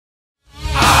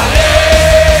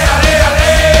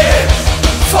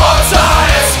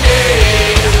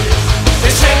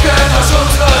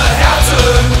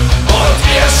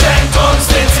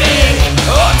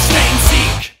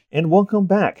and welcome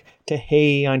back to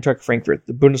Hey Eintracht Frankfurt,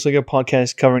 the Bundesliga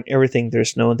podcast covering everything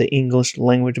there's known in the English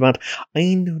language about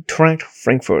Eintracht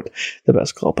Frankfurt, the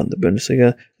best club in the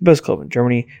Bundesliga, the best club in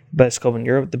Germany, the best club in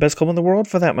Europe, the best club in the world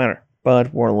for that matter,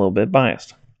 but we're a little bit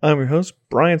biased. I'm your host,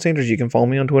 Brian Sanders. You can follow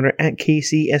me on Twitter at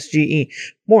KCSGE.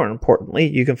 More importantly,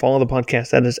 you can follow the podcast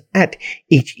that is at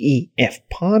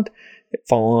HEFPod.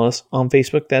 Follow us on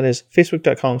Facebook. That is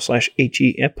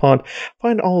facebook.com/HEFpod.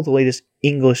 Find all the latest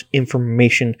English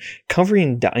information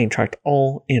covering the Eintracht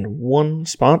all in one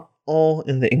spot, all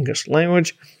in the English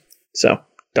language. So,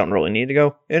 don't really need to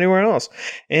go anywhere else.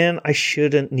 And I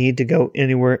shouldn't need to go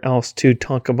anywhere else to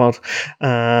talk about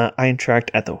Eintracht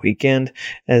at the weekend,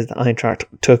 as the Eintracht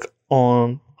took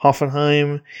on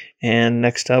Hoffenheim. And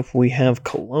next up, we have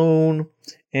Cologne.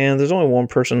 And there's only one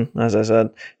person, as I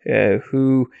said,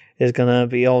 who is going to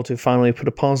be able to finally put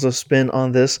a positive spin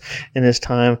on this in his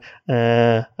time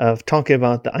of talking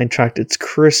about the Eintracht. It's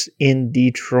Chris in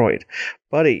Detroit.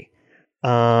 Buddy,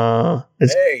 let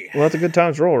the good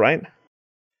times roll, right?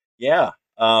 Yeah.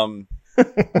 I'm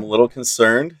a little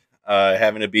concerned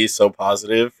having to be so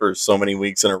positive for so many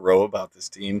weeks in a row about this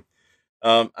team.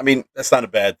 I mean, that's not a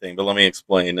bad thing, but let me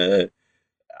explain.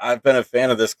 I've been a fan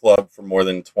of this club for more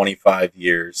than 25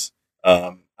 years.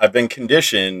 I've been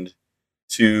conditioned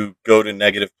to go to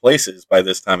negative places by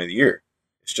this time of the year.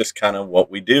 It's just kind of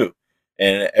what we do.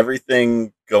 And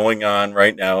everything going on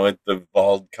right now at the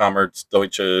Waldkammerts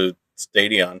Deutsche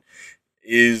Stadion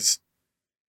is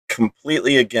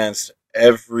completely against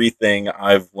everything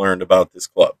I've learned about this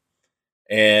club.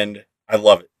 And I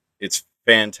love it. It's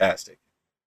fantastic.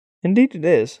 Indeed it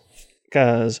is.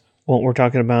 Because what we're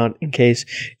talking about, in case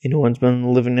anyone's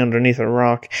been living underneath a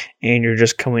rock and you're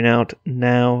just coming out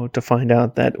now to find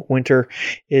out that winter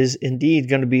is indeed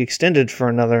going to be extended for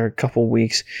another couple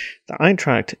weeks, the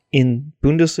Eintracht in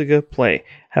Bundesliga play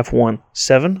have won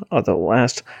 7 of the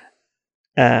last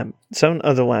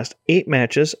 8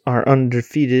 matches, are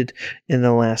undefeated in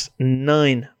the last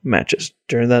 9 matches.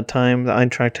 During that time, the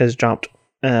Eintracht has dropped,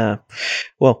 in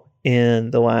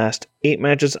the last 8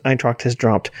 matches, Eintracht has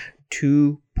dropped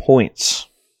 2 points.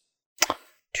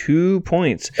 2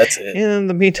 points. That's it. In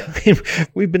the meantime,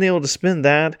 we've been able to spin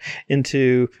that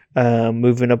into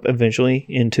moving up eventually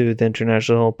into the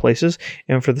international places.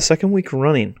 And for the second week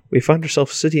running, we find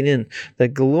ourselves sitting in the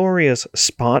glorious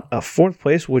spot of 4th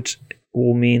place, which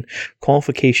will mean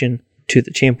qualification to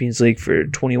the Champions League for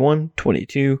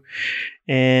 21-22.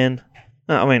 And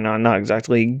I mean, not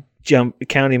exactly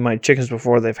counting my chickens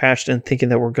before they've hatched and thinking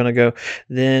that we're going to go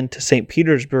then to St.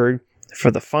 Petersburg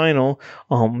for the final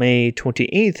on May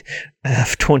 28th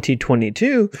of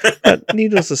 2022. But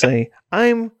needless to say,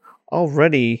 I'm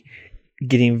already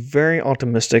getting very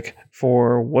optimistic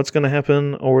for what's going to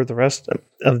happen over the rest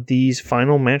of these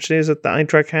final match days that the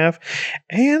Eintracht have.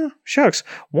 And shucks,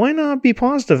 why not be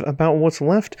positive about what's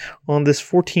left on this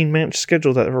 14-match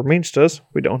schedule that remains to us?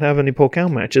 We don't have any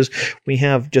Pokal matches. We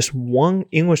have just one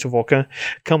English Volca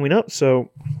coming up, so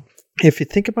if you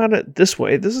think about it this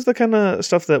way, this is the kind of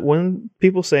stuff that when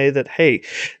people say that, hey,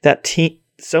 that team,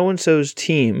 so-and-so's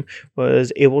team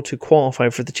was able to qualify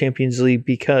for the Champions League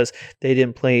because they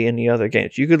didn't play any other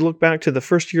games. You could look back to the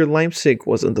first year Leipzig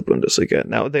was in the Bundesliga.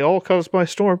 Now, they all caught us by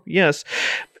storm, yes.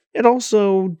 It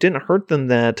also didn't hurt them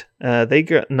that they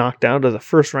got knocked out of the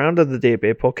first round of the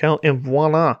DFB Pokal, and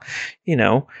voila,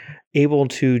 able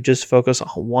to just focus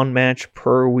on one match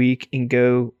per week and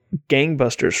go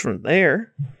gangbusters from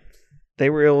there. They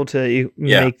were able to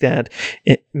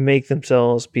make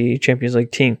themselves be Champions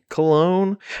League team.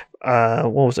 Cologne,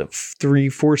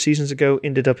 3-4 seasons ago,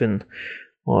 ended up in,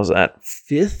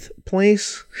 5th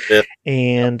place? 5th.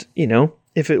 And,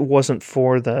 if it wasn't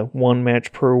for the one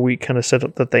match per week kind of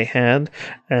setup that they had,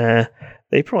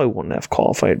 they probably wouldn't have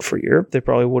qualified for Europe. They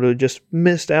probably would have just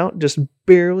missed out, just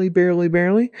barely.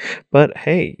 But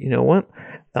hey, you know what?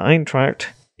 The Eintracht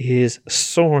is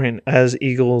soaring as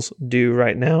Eagles do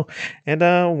right now. And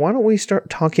why don't we start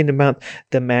talking about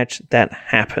the match that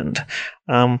happened?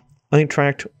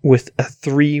 Eintracht with a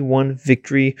 3-1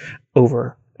 victory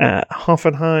over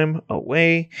Hoffenheim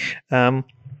away.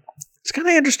 It's kind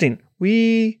of interesting.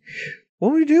 When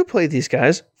we do play these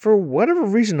guys, for whatever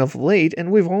reason of late,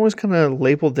 and we've always kind of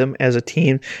labeled them as a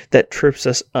team that trips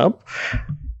us up,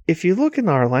 if you look in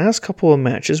our last couple of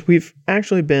matches, we've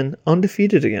actually been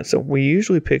undefeated against them. We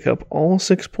usually pick up all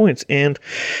 6 points, and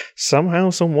somehow,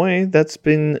 some way, that's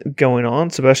been going on.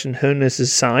 Sebastian Hoeneß'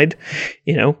 side,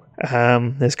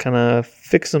 has kind of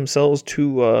fixed themselves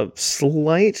to a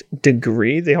slight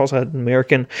degree. They also had an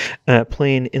American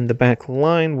playing in the back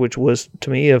line, which was,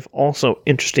 to me, of also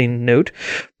interesting note.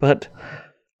 But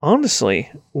honestly,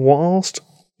 whilst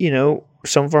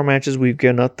some of our matches we've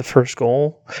given up the first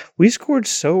goal. We scored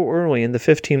so early in the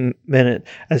 15th minute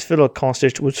as Filip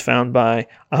Kostic was found by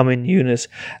Amin Younes,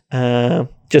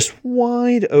 just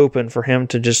wide open for him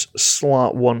to just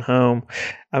slot one home.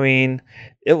 I mean,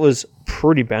 it was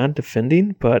pretty bad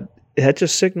defending, but that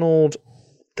just signaled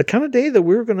the kind of day that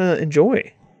we were going to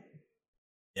enjoy.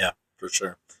 Yeah, for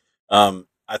sure.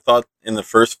 I thought in the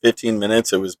first 15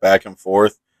 minutes it was back and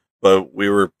forth, but we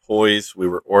were poised, we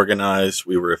were organized,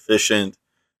 we were efficient.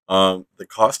 The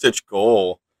Kostic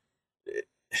goal,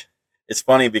 it's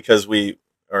funny because I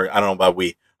don't know about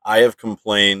I have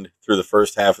complained through the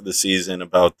first half of the season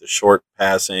about the short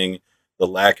passing, the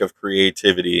lack of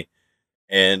creativity,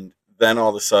 and then all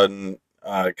of a sudden,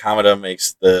 Kamada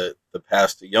makes the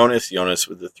pass to Jonas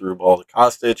with the through ball to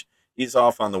Kostic. He's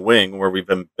off on the wing where we've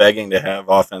been begging to have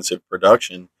offensive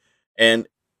production. And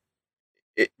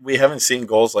we haven't seen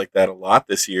goals like that a lot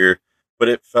this year, but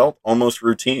it felt almost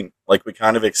routine. Like we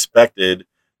kind of expected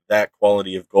that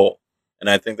quality of goal. And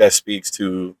I think that speaks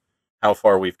to how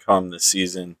far we've come this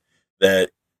season,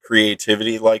 that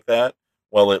creativity like that,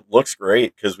 while it looks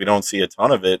great because we don't see a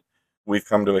ton of it, we've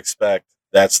come to expect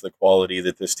that's the quality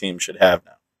that this team should have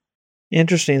now.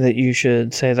 Interesting that you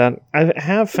should say that. I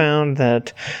have found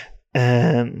that,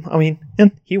 and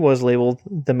he was labeled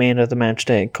the man of the match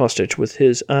day, Kostic, with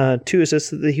his 2 assists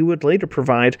that he would later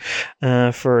provide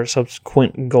for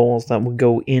subsequent goals that would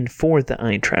go in for the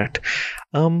Eintracht.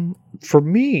 For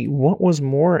me, what was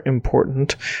more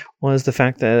important was the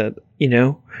fact that,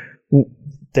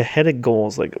 the headed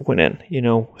goals went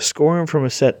in, scoring from a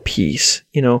set piece.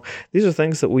 These are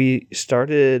things that we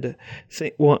started,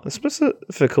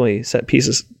 specifically set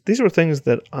pieces. These were things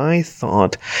that I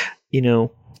thought,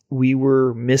 we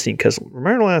were missing. Because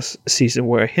remember last season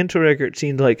where Hinteregger, it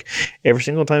seemed like every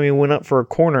single time he went up for a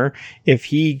corner, if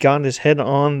he got his head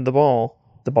on the ball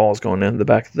was going in the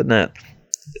back of the net.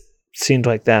 Seemed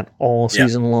like that all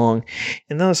season long.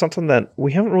 And that was something that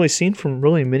we haven't really seen from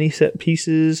really many set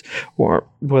pieces, or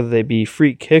whether they be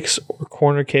free kicks or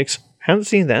corner kicks. Haven't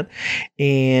seen that.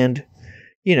 And,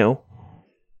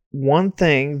 one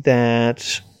thing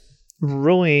that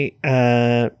really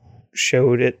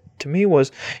showed it to me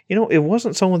was, it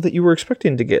wasn't someone that you were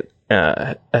expecting to get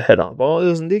a head on the ball. It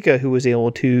was Ndika who was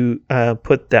able to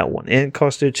put that one in.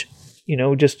 Kostic,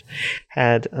 just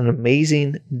had an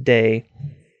amazing day.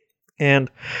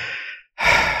 And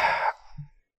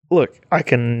look, I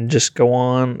can just go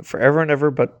on forever and ever,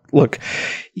 but look,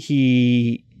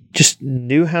 he just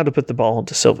knew how to put the ball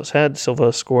into Silva's head.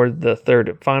 Silva scored the third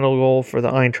and final goal for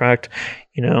the Eintracht.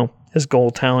 His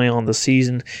goal tally on the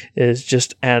season is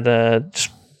just at a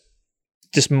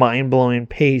just mind-blowing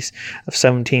pace of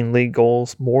 17 league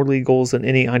goals, more league goals than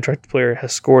any Eintracht player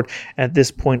has scored at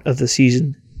this point of the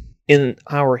season in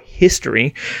our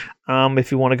history.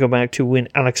 If you want to go back to when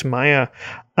Alex Maya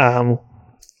had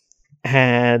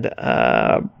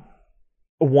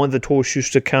won the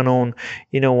Torschützenkanon,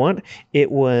 you know what? It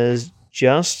was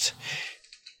just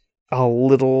a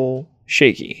little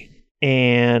shaky.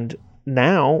 And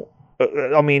now,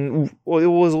 it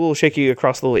was a little shaky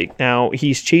across the league. Now,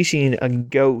 he's chasing a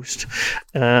ghost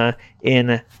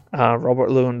in Robert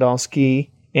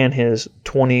Lewandowski and his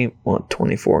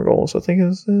 24 goals, I think it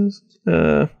is.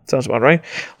 Sounds about right.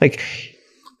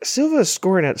 Silva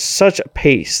scored at such a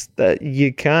pace that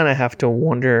you kind of have to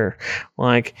wonder,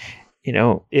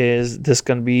 is this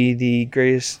going to be the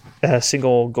greatest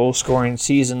single goal scoring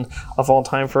season of all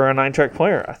time for an Eintracht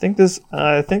player? I think there's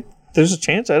a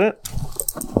chance at it.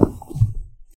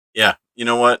 Yeah, you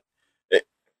know what?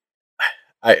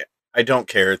 I don't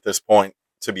care at this point,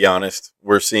 to be honest.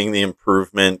 We're seeing the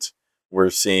improvement. We're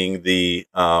seeing the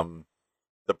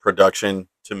production.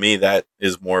 To me, that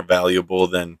is more valuable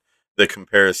than the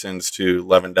comparisons to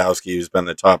Lewandowski, who's been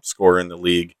the top scorer in the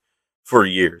league for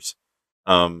years.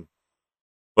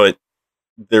 But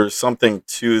there's something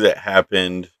too that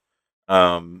happened,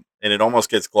 and it almost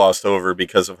gets glossed over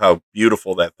because of how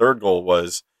beautiful that third goal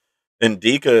was.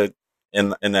 Ndika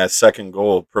in that second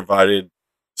goal provided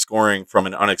scoring from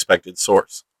an unexpected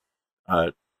source.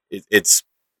 It's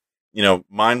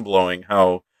mind blowing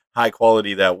how high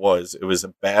quality that was. It was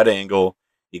a bad angle.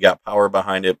 He got power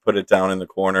behind it, put it down in the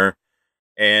corner.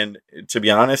 And to be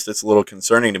honest, it's a little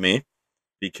concerning to me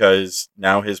because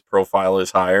now his profile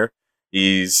is higher.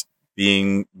 He's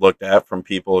being looked at from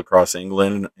people across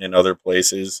England and other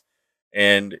places.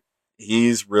 And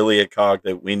he's really a cog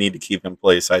that we need to keep in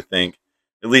place, I think,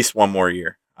 at least one more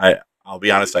year. I'll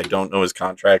be honest, I don't know his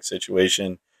contract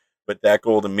situation, but that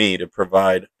goal to me to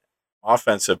provide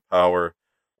offensive power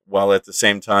while at the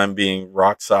same time being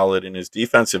rock solid in his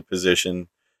defensive position,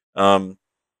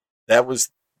 that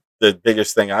was the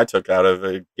biggest thing I took out of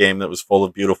a game that was full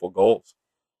of beautiful goals.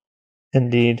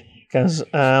 Indeed. Because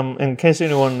in case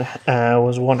anyone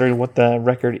was wondering what the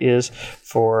record is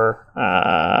for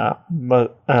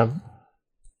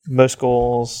most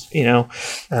goals,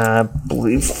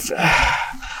 believe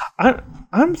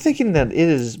I'm thinking that it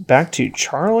is back to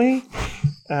Charlie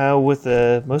with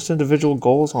the most individual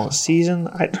goals on a season.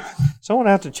 Someone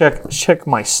have to check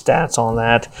my stats on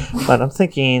that, but I'm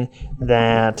thinking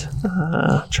that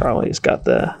Charlie's got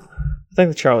the. I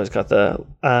think Charlie's got the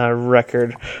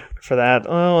record for that.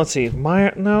 Oh, let's see.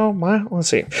 Let's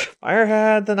see. Meyer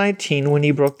had the 19 when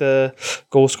he broke the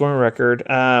goal scoring record.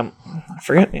 I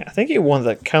forget. Yeah, I think he won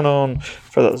the count on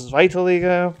for the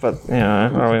Zweitliga, but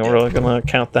I'm not really going to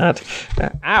count that.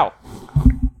 Ow.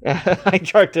 I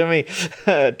tried to me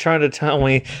trying to tell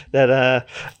me that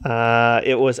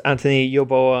it was Anthony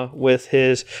Yeboah with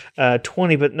his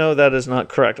 20, but no, that is not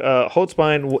correct.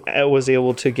 Holtzbein was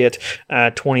able to get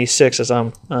 26 as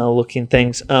I'm looking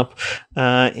things up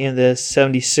in the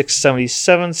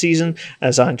 76-77 season,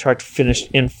 as Eintracht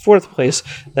finished in 4th place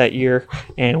that year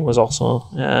and was also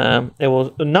it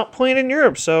was not playing in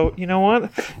Europe. So you know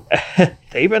what?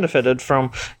 They benefited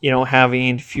from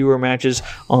having fewer matches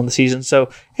on the season. So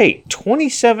hey,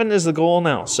 27 is the goal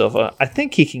now, Silva. I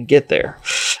think he can get there.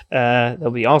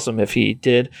 That'll be awesome if he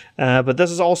did. But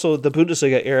this is also the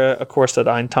Bundesliga era, of course, that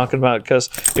I'm talking about. Because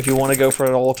if you want to go for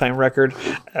an all-time record,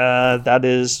 that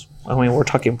is. I mean, we're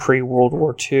talking pre-World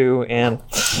War II, and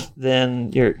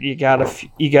then you got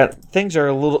things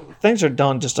are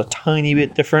done just a tiny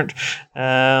bit different.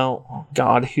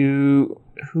 God, who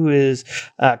is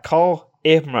Karl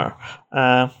Ebner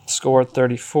scored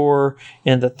 34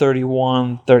 in the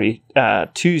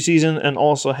 31-32 season, and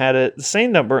also had the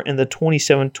same number in the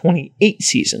 27-28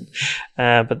 season.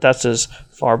 But that's as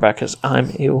far back as I'm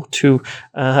able to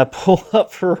pull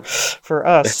up for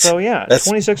us. So yeah,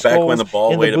 26 goals in the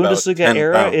Bundesliga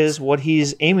era is what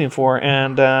he's aiming for,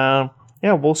 and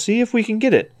we'll see if we can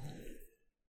get it.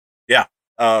 Yeah,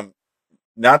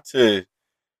 not to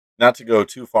go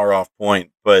too far off point,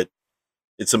 but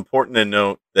it's important to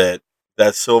note that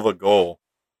Silva goal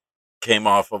came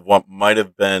off of what might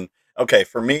have been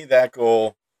for me. That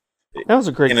goal, that was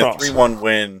a great cross. A 3-1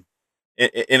 win.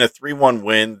 In a 3-1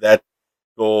 win, that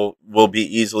goal will be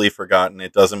easily forgotten.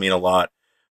 It doesn't mean a lot,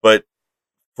 but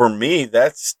for me,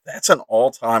 that's an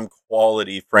all-time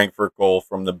quality Frankfurt goal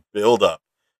from the build-up.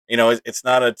 It's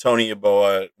not a Tony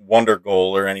Yeboah wonder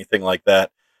goal or anything like that,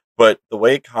 but the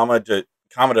way Kamada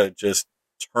just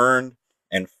turned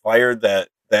and fired that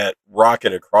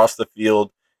rocket across the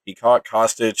field. He caught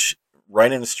Kostic right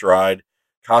in stride.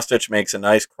 Kostic makes a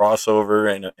nice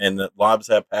crossover and lobs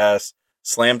that pass.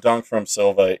 Slam dunk from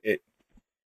Silva.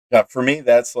 For me,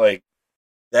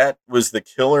 that was the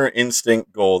killer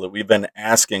instinct goal that we've been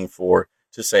asking for,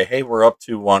 to say, hey, we're up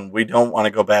 2-1. We don't want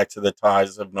to go back to the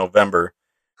ties of November.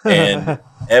 And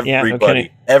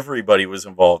everybody was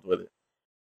involved with it.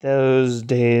 Those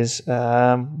days,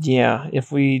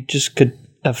 if we just could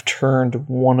have turned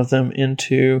one of them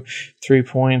into 3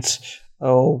 points,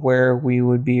 where we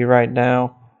would be right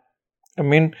now. I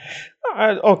mean,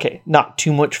 not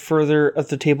too much further at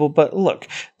the table, but look,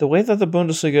 the way that the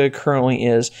Bundesliga currently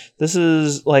is, this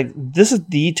is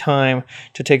the time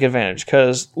to take advantage,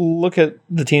 because look at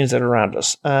the teams that are around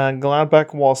us.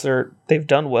 Gladbach, whilst they've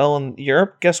done well in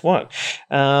Europe, guess what?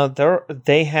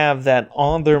 They have that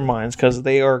on their minds because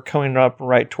they are coming up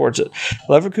right towards it.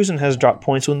 Leverkusen has dropped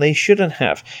points when they shouldn't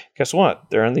have. Guess what?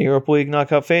 They're in the Europa League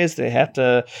knockout phase. They have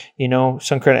to,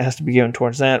 some credit has to be given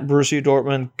towards that. Borussia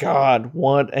Dortmund, God,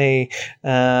 what a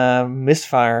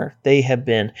misfire they have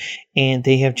been, and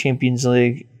they have Champions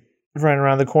League right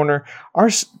around the corner.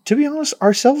 To be honest,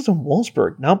 ourselves in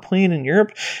Wolfsburg, not playing in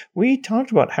Europe, we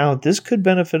talked about how this could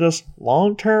benefit us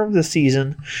long term this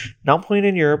season, not playing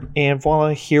in Europe, and voila,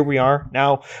 here we are.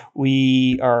 Now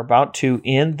we are about to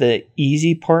end the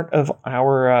easy part of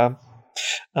our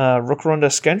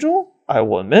Rückrunde schedule, I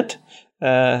will admit,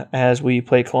 as we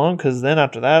play Cologne, because then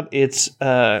after that it's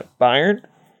Bayern.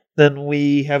 Then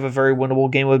we have a very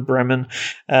winnable game with Bremen,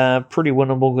 pretty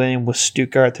winnable game with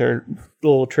Stuttgart. They're a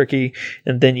little tricky.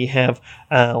 And then you have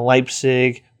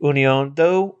Leipzig, Union.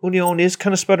 Though Union is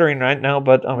kind of sputtering right now,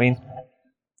 but I mean,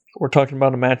 we're talking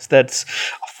about a match that's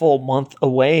a full month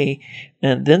away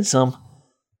and then some.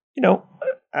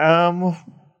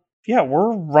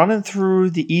 We're running through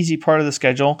the easy part of the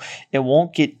schedule. It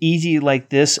won't get easy like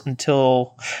this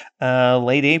until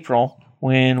late April,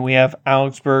 when we have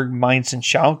Augsburg, Mainz, and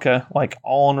Schalke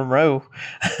all in a row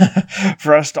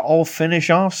for us to all finish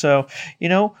off. So,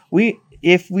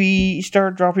 if we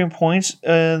start dropping points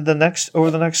over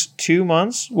the next 2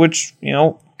 months, which,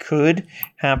 could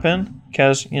happen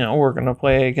because, we're going to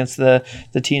play against the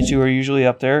teams who are usually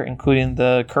up there, including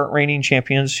the current reigning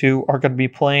champions who are going to be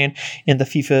playing in the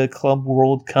FIFA Club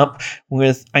World Cup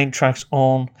with Eintracht's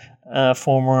own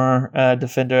former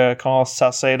defender Carlos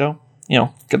Salcedo.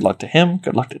 Good luck to him.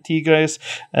 Good luck to Tigres.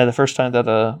 The first time that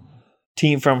a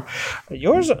team from I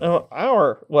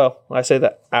say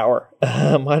that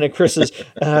mine and Chris's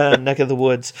neck of the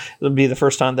woods, it'll be the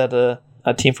first time that a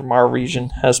team from our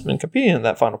region has been competing in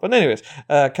that final. But anyways,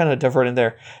 kind of diverting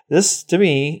there. This, to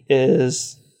me,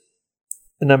 is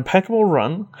an impeccable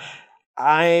run.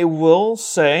 I will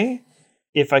say,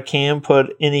 if I can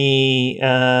put any,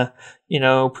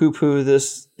 poo-poo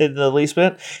this in the least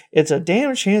bit, it's a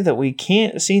damn shame that we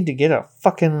can't seem to get a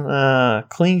fucking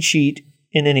clean sheet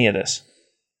in any of this.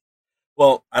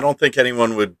 Well, I don't think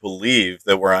anyone would believe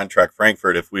that we're Eintracht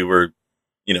Frankfurt if we were,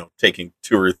 taking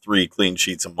 2 or 3 clean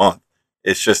sheets a month.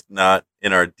 It's just not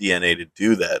in our DNA to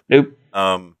do that. Nope.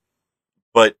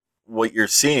 But what you're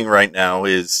seeing right now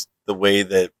is the way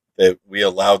that we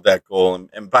allowed that goal.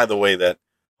 And by the way, that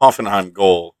Hoffenheim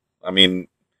goal, I mean,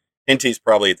 Hinty's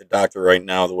probably at the doctor right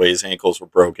now, the way his ankles were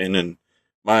broken, and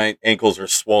my ankles are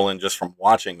swollen just from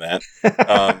watching that.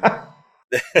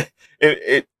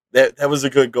 That was a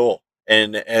good goal.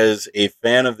 And as a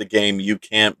fan of the game, you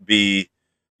can't be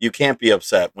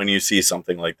upset when you see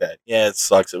something like that. Yeah, it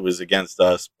sucks. It was against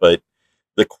us, but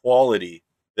the quality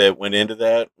that went into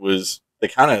that was the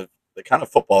kind of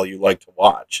football you like to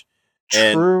watch.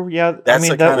 True, yeah. That's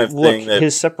the kind of thing that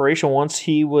his separation once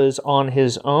he was on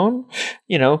his own.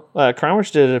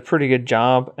 Kramaric did a pretty good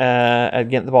job at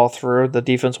getting the ball through. The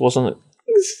defense wasn't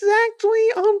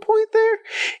exactly on point there,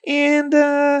 and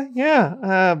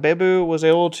Bebu was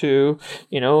able to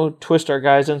twist our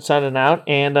guys inside and out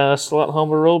and slot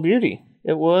home a real beauty.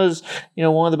 It was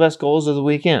one of the best goals of the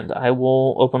weekend, I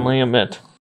will openly admit.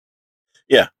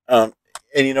 Yeah, and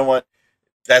you know what?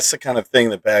 That's the kind of thing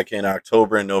that back in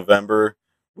October and November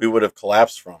we would have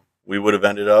collapsed from. We would have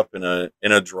ended up in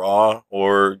a draw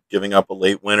or giving up a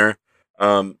late winner.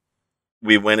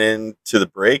 We went into the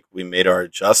break, we made our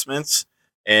adjustments,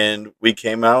 and we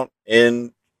came out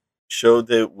and showed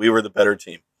that we were the better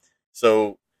team.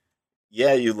 So,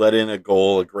 yeah, you let in a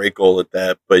great goal at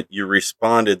that, but you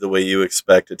responded the way you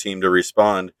expect a team to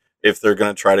respond if they're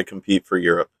going to try to compete for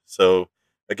Europe. So,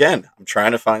 again, I'm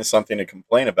trying to find something to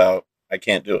complain about. I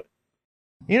can't do it.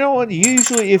 You know what?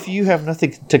 Usually, if you have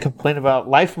nothing to complain about,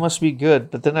 life must be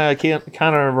good. But then I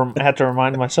have to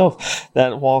remind myself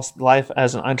that whilst life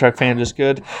as an Eintracht fan is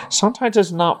good, sometimes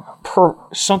it's not.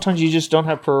 Sometimes you just don't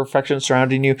have perfection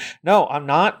surrounding you. No, I'm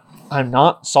not. I'm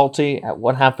not salty at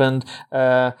what happened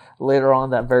later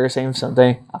on that very same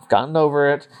Sunday. I've gotten over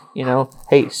it.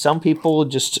 Hey, some people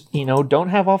just, don't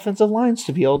have offensive lines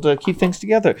to be able to keep things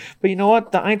together. But you know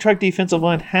what? The Eintracht defensive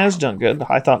line has done good.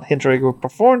 I thought Hinteregger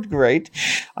performed great.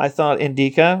 I thought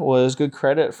Indika was good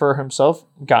credit for himself,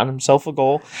 got himself a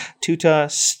goal.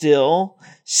 Tuta still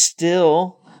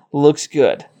looks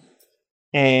good.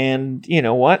 And you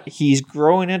know what? He's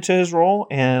growing into his role,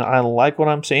 and I like what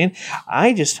I'm seeing.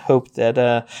 I just hope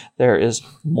that there is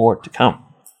more to come.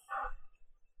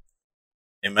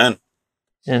 Amen.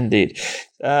 Indeed.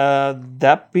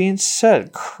 That being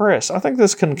said, Chris, I think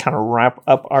this can kind of wrap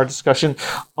up our discussion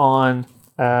on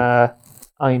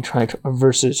Eintracht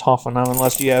versus Hoffenheim,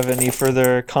 unless you have any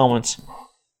further comments.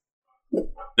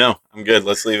 No, I'm good.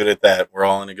 Let's leave it at that. We're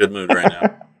all in a good mood right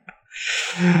now.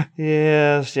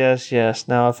 Yes.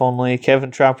 Now, if only Kevin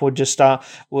Trapp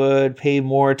would pay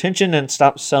more attention and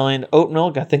stop selling oat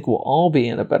milk, I think we'll all be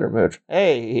in a better mood.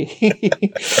 Hey,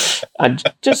 I'm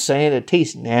just saying it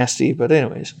tastes nasty, but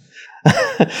anyways.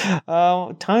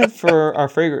 Time for our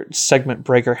favorite segment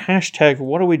breaker. #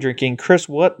 what are we drinking? Chris,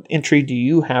 what entry do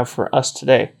you have for us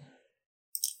today?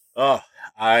 Oh,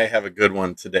 I have a good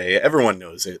one today. Everyone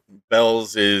knows it.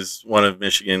 Bell's is one of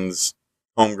Michigan's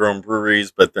homegrown breweries,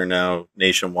 but they're now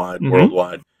nationwide,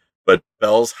 worldwide. But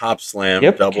Bell's Hop Slam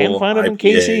double can't find them in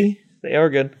KC. They are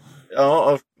good.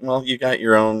 Oh, well, you got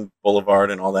your own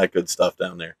Boulevard and all that good stuff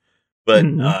down there. But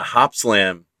Hop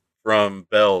Slam from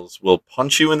Bell's will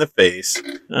punch you in the face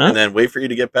and then wait for you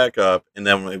to get back up, and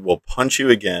then it will punch you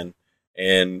again.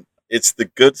 And it's the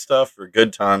good stuff for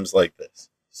good times like this.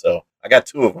 So I got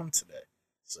 2 of them today.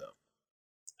 So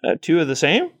 2 of the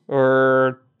same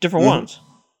or different ones?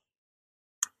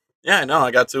 Yeah, no, I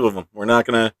got 2 of them. We're not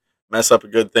going to mess up a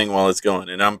good thing while it's going.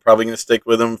 And I'm probably going to stick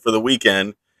with them for the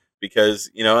weekend because,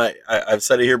 I've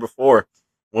said it here before.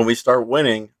 When we start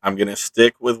winning, I'm going to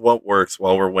stick with what works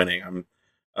while we're winning.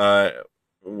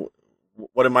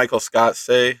 What did Michael Scott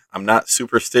say? I'm not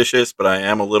superstitious, but I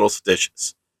am a little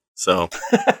stitious. So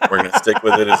we're going to stick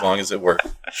with it as long as it works.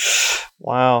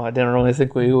 Wow, I didn't really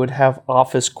think we would have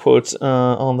office quotes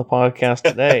on the podcast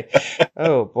today.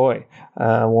 Oh boy,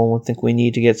 one would think we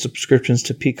need to get subscriptions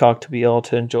to Peacock to be able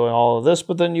to enjoy all of this,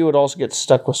 but then you would also get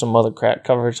stuck with some other crap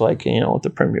coverage like with the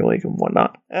Premier League and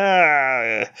whatnot.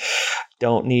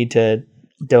 Don't need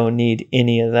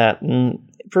any of that.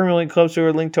 Premier League clubs who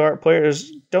are linked to our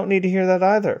players don't need to hear that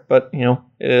either. But,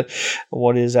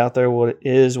 what is out there, what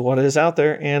is out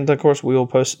there. And, of course, we will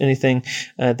post anything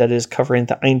that is covering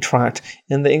the Eintracht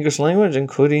in the English language,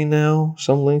 including now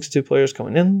some links to players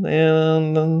coming in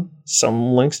and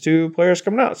some links to players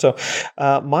coming out. So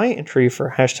my entry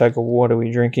for hashtag what are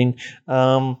we drinking,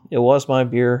 it was my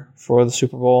beer for the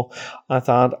Super Bowl. I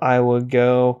thought I would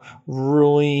go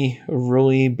really,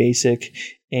 really basic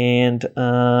and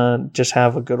just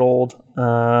have a good old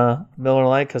Miller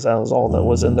Lite because that was all that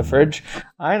was in the fridge.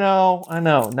 I know.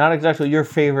 Not exactly your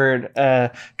favorite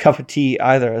cup of tea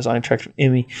either, as Eintracht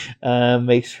Emmy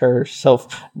makes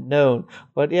herself known.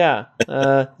 But yeah,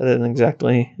 that didn't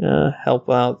exactly help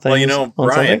out things. Well,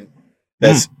 Brian,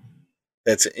 that's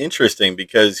interesting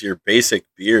because your basic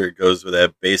beer goes with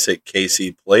that basic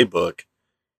KC playbook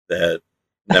that,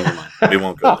 never mind, we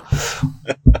won't go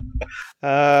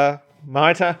there.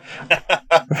 Might I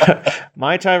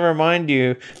remind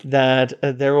you that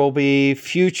there will be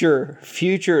future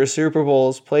Super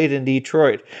Bowls played in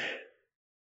Detroit,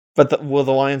 but will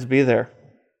the Lions be there?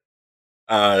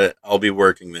 I'll be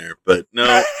working there, but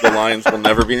no, the Lions will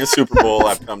never be in a Super Bowl.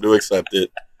 I've come to accept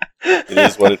it. It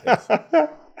is what it is.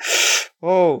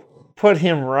 Oh, put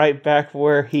him right back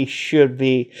where he should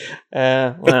be.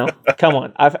 Well, come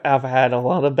on. I've had a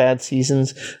lot of bad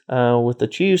seasons with the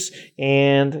Chiefs,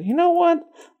 and you know what?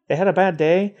 They had a bad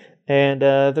day, and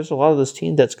there's a lot of this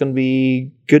team that's going to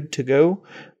be good to go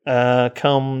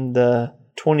come the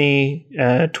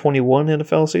 2021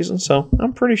 NFL season. So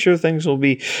I'm pretty sure things will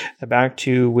be back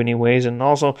to winning ways, and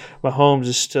also Mahomes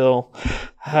is still.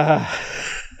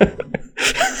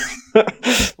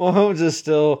 Mahomes is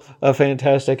still a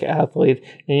fantastic athlete,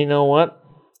 and you know what?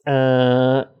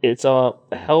 It's a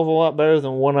hell of a lot better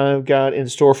than what I've got in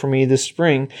store for me this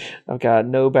spring. I've got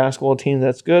no basketball team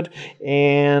that's good,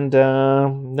 and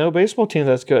no baseball team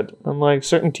that's good, unlike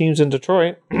certain teams in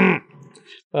Detroit.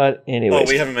 But anyways. Well,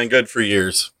 we haven't been good for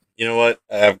years. You know what?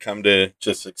 I've come to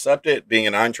just accept it. Being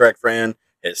an Eintracht fan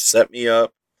has set me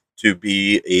up to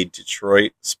be a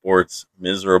Detroit sports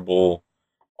miserable,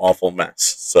 awful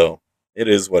mess. So it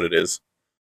is what it is.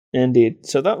 Indeed.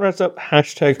 So that wraps up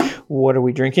hashtag what are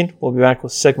we drinking. We'll be back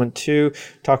with segment 2,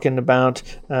 talking about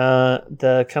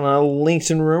the kind of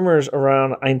links and rumors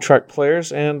around Eintracht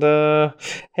players, and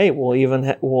hey, we'll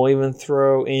even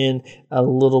throw in a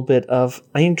little bit of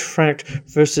Eintracht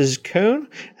versus Köln,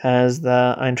 as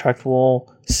the Eintracht will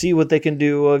see what they can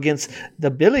do against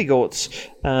the Billy Goats.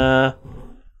 Yeah,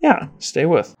 stay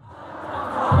with.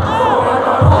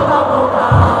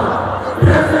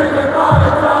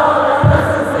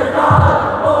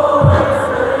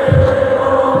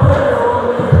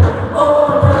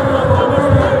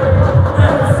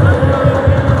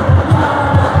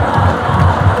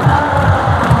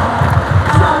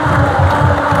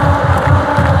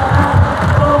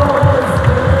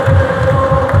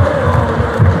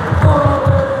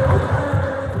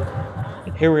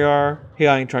 Here we are, here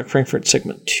Eintracht Frankfurt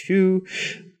segment 2,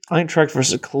 Eintracht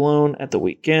versus Cologne at the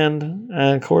weekend.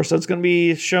 And of course, that's going to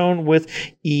be shown with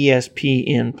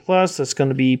ESPN Plus. That's going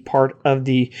to be part of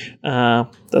the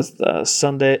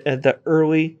Sunday, the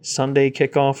early Sunday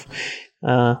kickoff.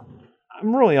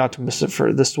 I'm really optimistic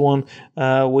for this one.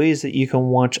 Ways that you can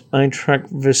watch Eintracht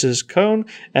versus Köln.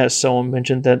 As someone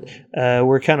mentioned that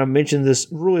we're kind of mentioning this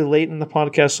really late in the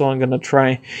podcast, so I'm going to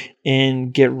try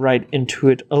and get right into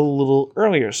it a little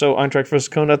earlier. So Eintracht versus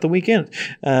Köln at the weekend.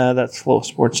 That's Flow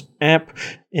Sports app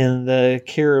in the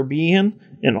Caribbean.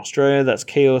 In Australia, that's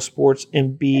KO Sports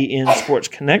and beIN Sports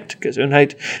Connect,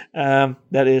 Gesundheit.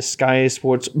 That is Sky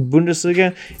Sports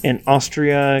Bundesliga. In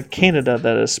Austria, Canada,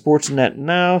 that is Sportsnet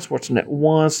Now, Sportsnet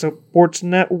 1,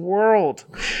 Sportsnet World.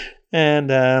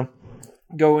 And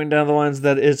going down the lines,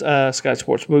 that is Sky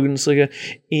Sports Bundesliga.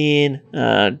 In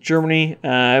Germany,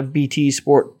 BT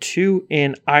Sport 2.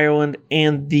 In Ireland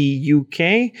and the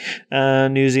UK.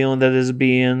 New Zealand, that is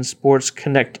beIN Sports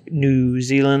Connect New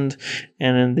Zealand.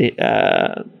 And in the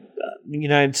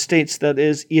United States, that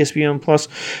is ESPN Plus.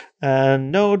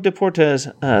 No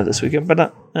Deportes this weekend,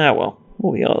 but well,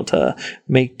 we'll be able to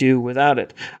make do without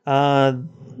it.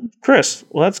 Chris,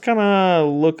 let's kind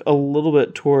of look a little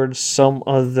bit towards some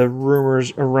of the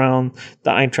rumors around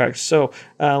the Eintracht. So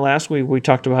last week we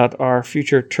talked about our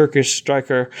future Turkish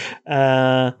striker,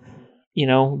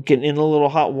 getting in a little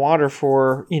hot water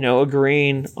for,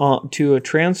 agreeing to a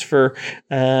transfer,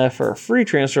 for a free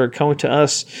transfer coming to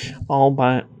us, all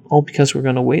because we're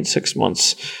going to wait 6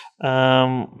 months.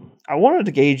 I wanted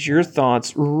to gauge your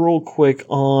thoughts real quick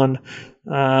on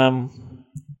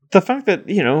the fact that,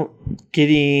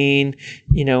 getting,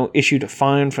 issued a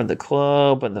fine from the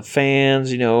club and the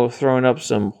fans, throwing up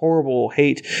some horrible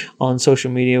hate on social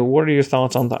media. What are your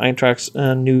thoughts on the Eintracht's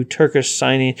new Turkish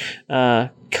signing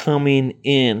coming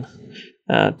in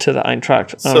to the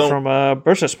Eintracht from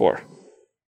Bursaspor?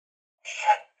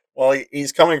 Well,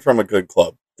 he's coming from a good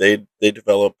club. They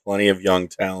develop plenty of young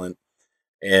talent.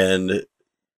 And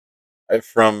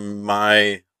from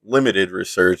my limited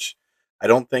research, I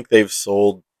don't think they've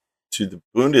sold to the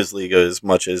Bundesliga as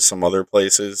much as some other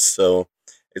places, so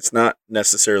it's not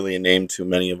necessarily a name too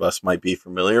many of us might be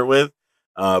familiar with,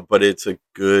 but it's a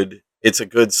good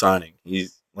signing.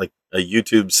 He's like a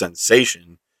YouTube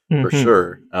sensation for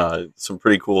sure. Some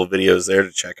pretty cool videos there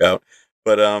to check out,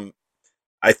 but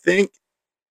I think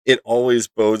it always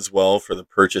bodes well for the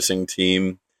purchasing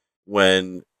team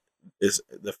when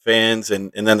the fans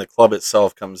and then the club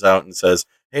itself comes out and says,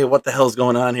 "Hey, what the hell's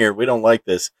going on here? We don't like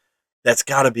this." That's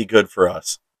got to be good for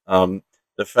us. The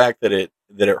fact that it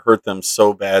hurt them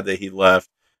so bad that he left.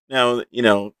 Now,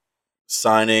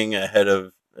 signing ahead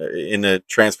of in a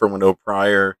transfer window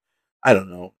prior, I don't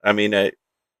know. I mean,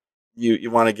 you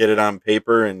want to get it on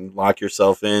paper and lock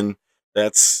yourself in.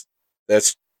 That's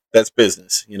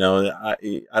business. I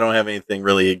don't have anything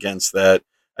really against that.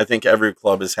 I think every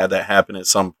club has had that happen at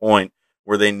some point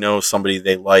where they know somebody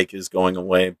they like is going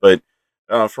away, but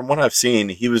from what I've seen,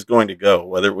 he was going to go,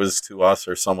 whether it was to us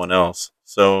or someone else.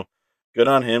 So good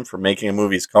on him for making a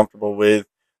movie he's comfortable with.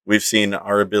 We've seen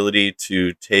our ability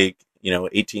to take,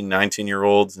 18,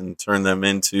 19-year-olds and turn them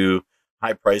into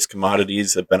high-priced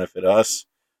commodities that benefit us.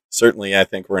 Certainly, I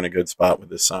think we're in a good spot with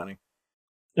this signing.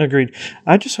 Agreed.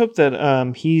 I just hope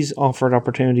that he's offered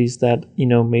opportunities that,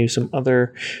 maybe some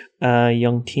other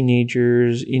young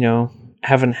teenagers,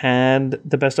 haven't had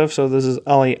the best of. So this is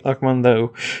Ali Akman,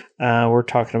 though. We're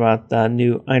talking about the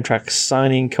new Eintracht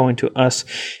signing coming to us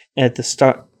at the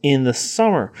start in the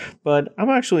summer. But I'm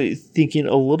actually thinking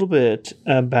a little bit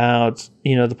about,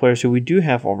 the players who we do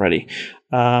have already.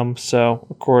 So,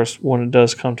 of course, when it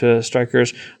does come to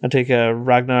strikers, I take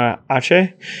Ragnar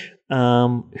Ache.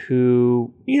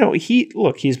 Who,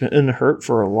 he's been hurt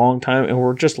for a long time, and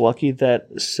we're just lucky that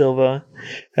Silva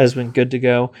has been good to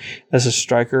go as a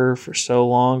striker for so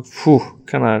long.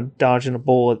 Kind of dodging a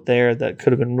bullet there that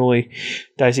could have been really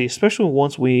dicey, especially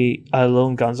once we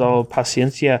loaned Gonzalo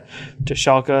Paciencia to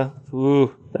Schalke.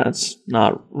 That's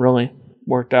not really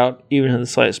worked out even in the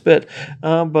slightest bit.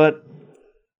 But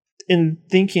in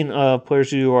thinking of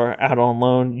players who are out on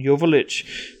loan, Joveljic,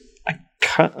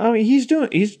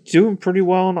 he's doing pretty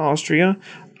well in Austria.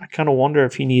 I kind of wonder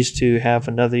if he needs to have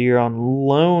another year on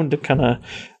loan to kind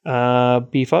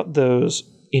of beef up those,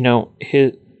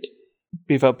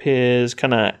 beef up his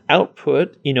kind of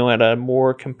output, at a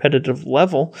more competitive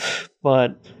level.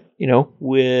 But,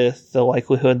 with the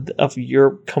likelihood of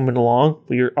Europe coming along,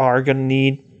 we are going to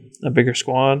need a bigger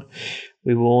squad.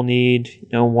 We will need,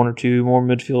 one or two more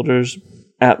midfielders,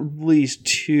 at least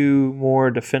two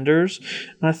more defenders.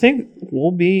 And I think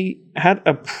we'll be at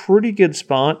a pretty good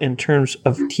spot in terms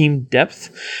of team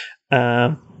depth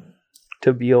to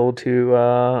be able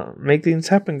to make things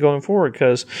happen going forward.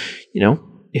 Because,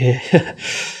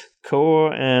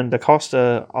 Koa and Da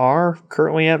Costa are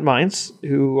currently at Mainz,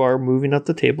 who are moving up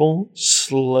the table,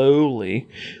 slowly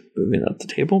moving up the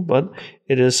table, but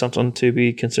it is something to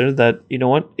be considered that,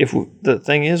 if the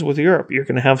thing is with Europe, you're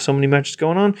going to have so many matches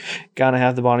going on, got to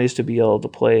have the bodies to be able to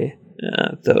play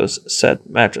those set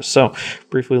matches. So,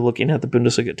 briefly looking at the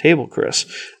Bundesliga table, Chris,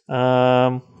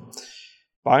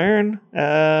 Bayern,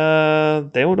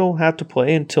 they don't have to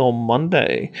play until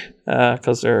Monday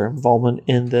because their involvement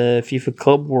in the FIFA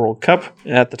Club World Cup.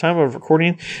 At the time of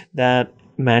recording, that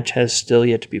match has still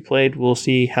yet to be played. We'll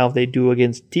see how they do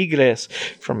against Tigres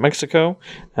from Mexico,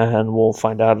 and we'll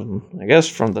find out, I guess,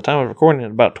 from the time of recording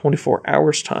in about 24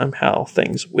 hours' time how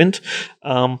things went.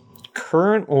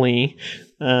 Currently,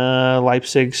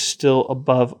 Leipzig still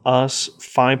above us,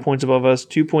 5 points above us.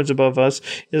 2 points above us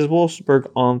is Wolfsburg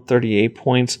on 38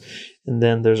 points. And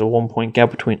then there's a 1 point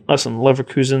gap between us and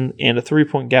Leverkusen, and a 3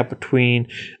 point gap between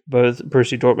both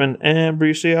Borussia Dortmund and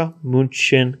Borussia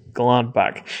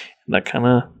Mönchengladbach. And that kind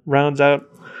of rounds out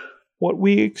what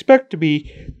we expect to be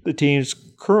the teams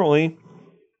currently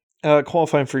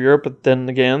qualifying for Europe. But then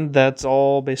again, that's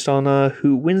all based on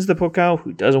who wins the Pokal,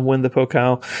 who doesn't win the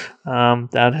Pokal.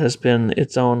 That has been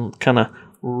its own kind of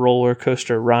roller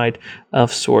coaster ride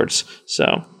of sorts.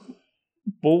 So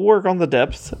we'll work on the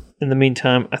depth. In the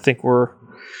meantime, I think we're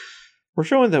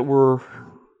showing that we're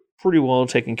pretty well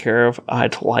taken care of.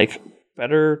 I'd like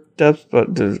better depth,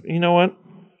 but you know what?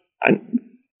 I'm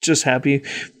just happy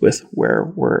with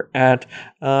where we're at.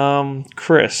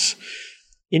 Chris,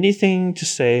 anything to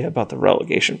say about the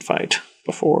relegation fight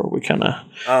before we kind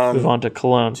of move on to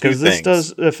Cologne? Because this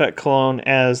does affect Cologne,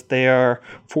 as they are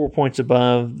 4 points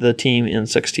above the team in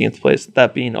 16th place,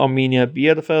 that being Arminia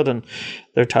Bielefeld, and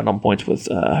they're tied on points with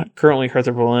currently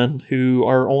Hertha Berlin, who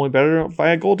are only better by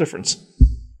a goal difference.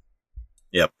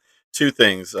 Yep. Two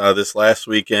things. This last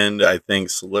weekend, I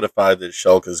think, solidified that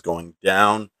Schalke is going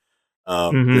down.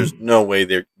 There's no way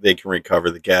they can recover.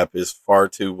 The gap is far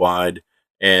too wide.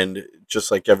 And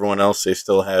just like everyone else, they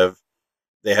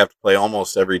have to play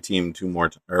almost every team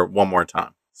one more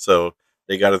time. So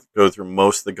they got to go through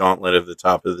most of the gauntlet of the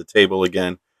top of the table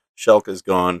again. Schalke is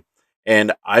gone.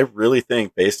 And I really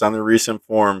think, based on the recent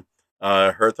form,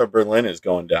 Hertha Berlin is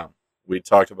going down. We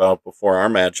talked about before our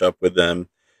matchup with them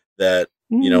that,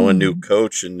 a new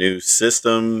coach, a new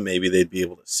system, maybe they'd be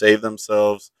able to save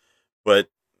themselves. But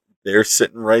they're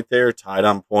sitting right there, tied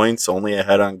on points, only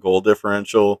ahead on goal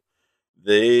differential.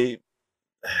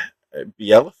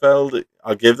 Bielefeld,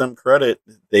 I'll give them credit.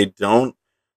 They don't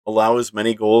allow as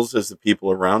many goals as the people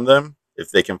around them.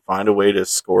 If they can find a way to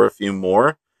score a few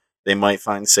more, they might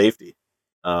find safety.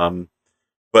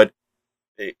 But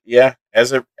yeah,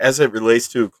 as it relates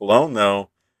to Cologne,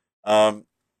 though,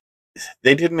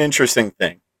 they did an interesting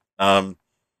thing.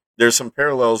 There's some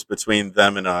parallels between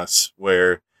them and us,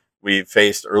 where we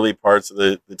faced early parts of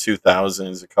the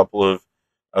 2000s, a couple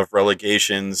of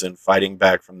relegations and fighting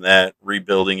back from that,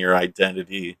 rebuilding your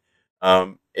identity.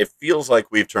 It feels like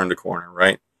we've turned a corner,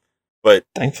 right? But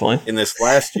thankfully, in this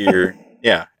last year,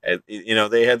 yeah,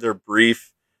 they had their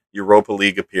brief Europa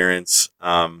League appearance,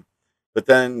 but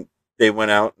then they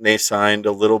went out and they signed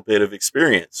a little bit of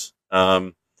experience.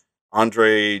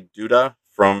 Andre Duda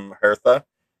from Hertha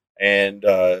and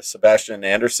Sebastian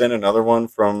Andersen, another one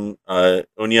from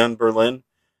Union Berlin.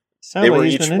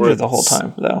 Sadly, he's been injured the whole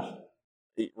time, though.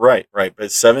 Right.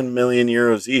 But 7 million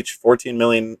euros each, 14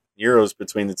 million euros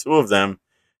between the two of them,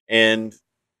 and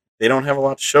they don't have a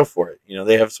lot to show for it.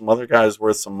 They have some other guys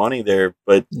worth some money there,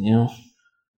 but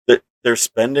they're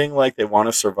spending like they want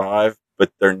to survive,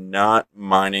 but they're not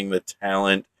mining the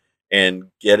talent and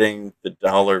getting the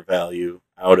dollar value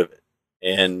out of it.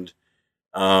 And,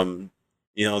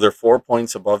 they're 4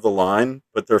 points above the line,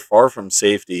 but they're far from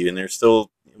safety, and there's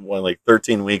still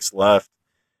 13 weeks left.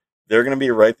 They're going to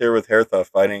be right there with Hertha,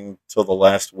 fighting till the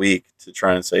last week to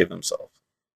try and save themselves.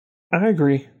 I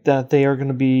agree that they are going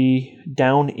to be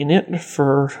down in it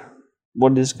for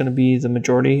what is going to be the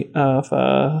majority of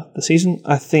the season.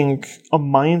 I think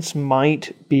Mainz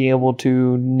might be able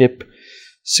to nip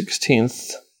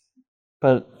 16th,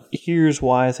 but here's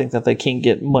why I think that they can't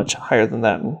get much higher than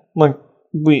that. Like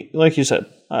you said,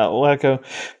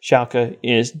 Schalke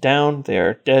is down. They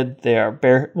are dead. They are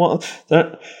buried. Well,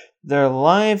 they're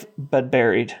alive but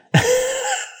buried.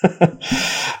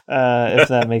 If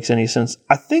that makes any sense.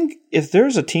 I think if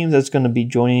there's a team that's going to be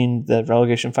joining the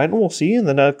relegation fight, and we'll see in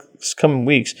the next coming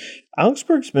weeks,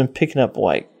 Augsburg's been picking up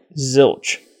like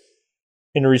zilch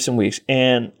in recent weeks.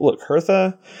 And look,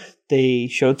 Hertha, they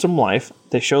showed some life.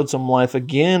 They showed some life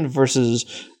again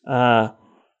versus, Bayern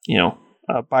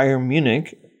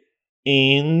Munich.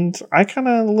 And I kind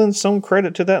of lend some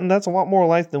credit to that, and that's a lot more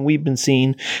life than we've been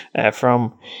seeing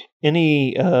from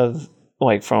any of,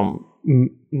 from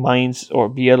Mainz or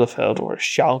Bielefeld or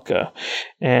Schalke,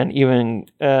 and even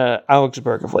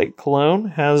Augsburg of late. Cologne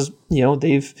has,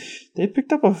 they've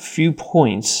picked up a few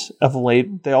points of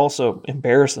late. They also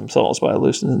embarrassed themselves by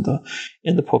losing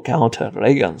in the Pokal to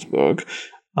Regensburg.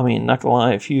 I mean, not gonna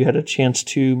lie, if you had a chance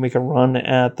to make a run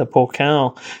at the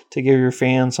Pokal to give your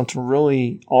fans something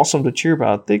really awesome to cheer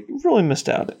about, they really missed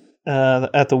out.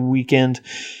 At the weekend,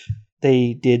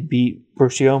 they did beat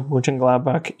Borussia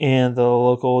Mönchengladbach in the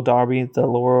local derby, the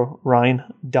Lower Rhine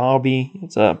derby.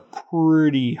 It's a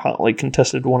pretty hotly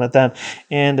contested one at that.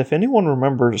 And if anyone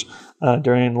remembers,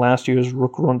 during last year's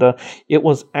Rückrunde, it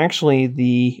was actually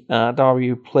the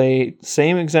derby played,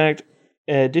 same exact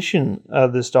edition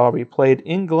of this derby played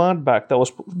in Gladbach. That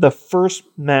was the first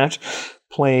match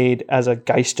played as a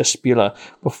Geisterspiele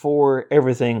before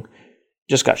everything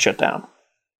just got shut down.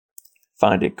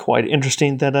 Find it quite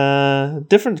interesting that a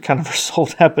different kind of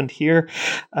result happened here.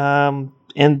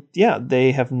 And yeah,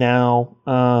 they have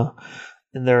now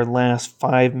in their last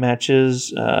 5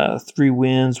 matches, 3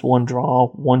 wins, 1 draw,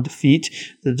 1 defeat.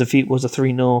 The defeat was a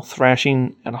 3-0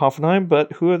 thrashing at Hoffenheim,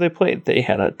 but who have they played? They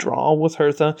had a draw with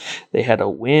Hertha, they had a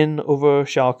win over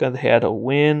Schalke, they had a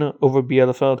win over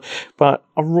Bielefeld, but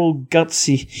a real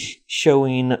gutsy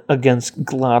showing against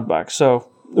Gladbach. So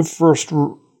the first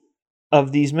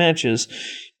of these matches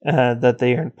that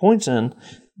they earned points in,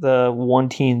 the one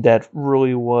team that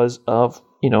really was of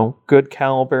good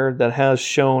caliber, that has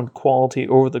shown quality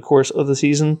over the course of the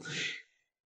season,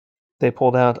 they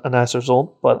pulled out a nice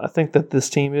result. But I think that this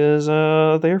team is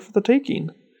there for the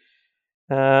taking.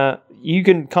 You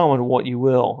can comment what you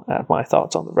will at my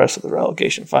thoughts on the rest of the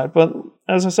relegation fight, but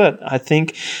as I said, I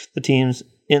think the teams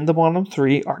in the bottom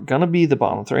 3 are going to be the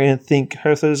bottom 3. I think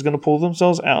Hertha is going to pull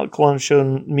themselves out. Cologne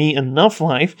showed me enough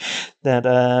life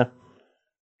that,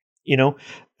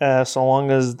 so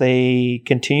long as they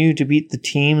continue to beat the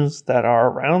teams that are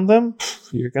around them,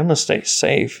 you're going to stay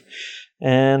safe.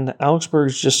 And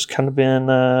Augsburg's just kind of been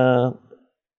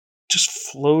just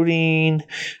floating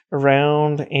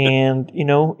around. And,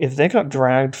 if they got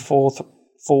dragged full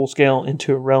scale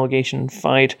into a relegation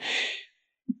fight,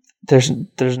 there's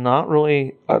not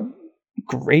really a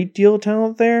great deal of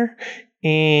talent there.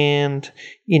 And,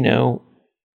 you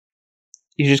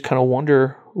just kind of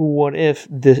wonder, what if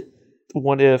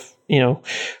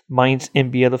Mainz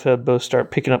and Bielefeld both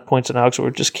start picking up points and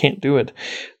Augsburg just can't do it?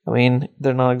 I mean,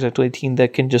 they're not exactly a team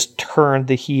that can just turn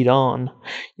the heat on.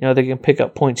 They can pick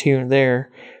up points here and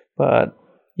there, but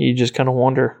you just kind of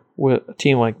wonder with a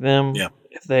team like them,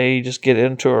 if they just get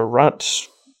into a rut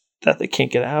that they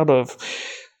can't get out of,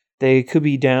 they could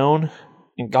be down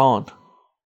and gone.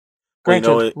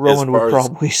 Granted, Roman would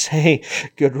probably say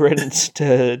good riddance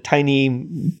to tiny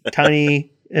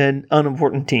and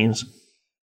unimportant teams.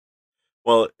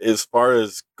 Well, as far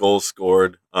as goals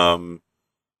scored,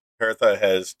 Hertha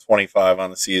has 25 on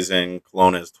the season,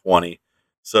 Cologne has 20.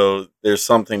 So there's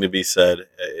something to be said.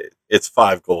 It's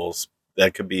 5 goals.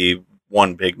 That could be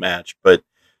one big match, but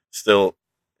still,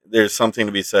 there's something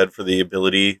to be said for the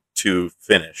ability to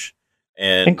finish.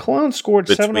 And Cologne scored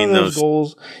 7 of those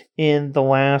goals in the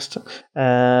last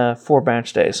 4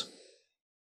 match days.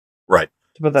 Right.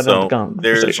 To put that so in the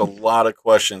there's a lot of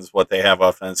questions what they have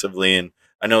offensively, and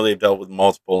I know they've dealt with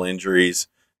multiple injuries.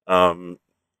 God,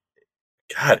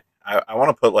 I want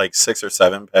to put like 6 or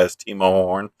 7 past Timo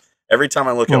Horn. Every time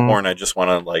I look at Horn, I just want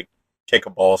to like kick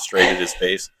a ball straight at his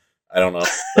face. I don't know,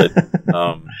 but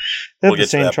they have the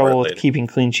same trouble with keeping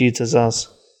clean sheets as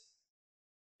us.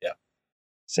 Yeah,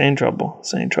 same trouble.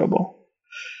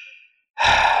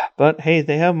 But hey,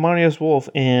 they have Marius Wolf,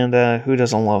 and who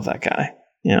doesn't love that guy?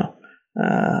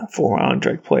 Former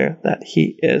Anderlecht player that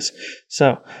he is.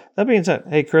 So, that being said,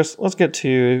 hey Chris, let's get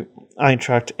to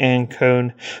Eintracht and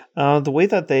Köln. The way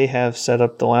that they have set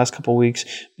up the last couple weeks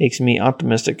makes me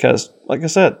optimistic because, like I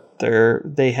said,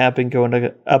 they have been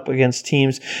going up against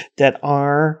teams that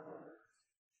are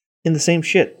in the same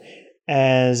shit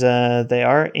as they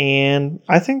are, and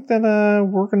I think that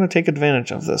we're going to take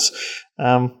advantage of this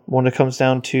when it comes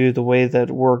down to the way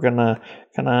that we're going to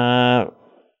kind of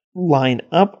line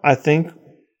up. I think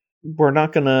we're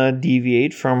not going to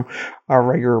deviate from our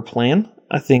regular plan.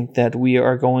 I think that we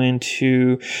are going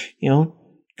to,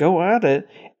 go at it,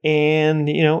 and,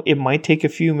 it might take a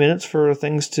few minutes for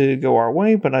things to go our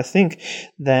way, but I think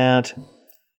that,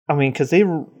 because they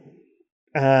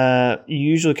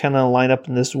usually kind of line up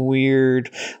in this weird,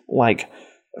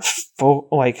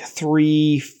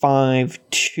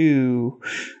 3-5-2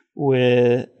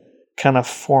 with kind of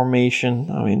formation.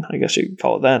 I guess you could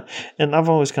call it that. And I've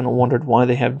always kind of wondered why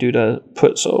they have Duda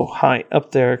put so high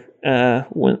up there.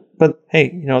 But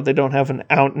hey, they don't have an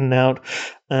out and out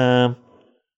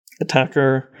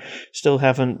attacker. Still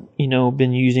haven't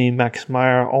been using Max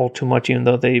Meyer all too much, even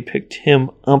though they picked him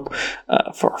up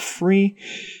for free.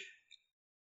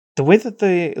 The way that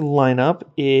they line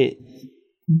up, it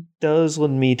does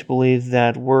lead me to believe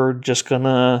that we're just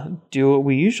gonna do what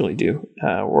we usually do.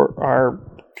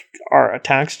 Our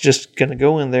attack's just gonna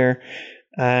go in there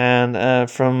and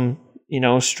from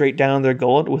straight down their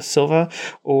gullet with Silva,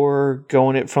 or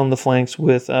going it from the flanks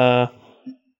with I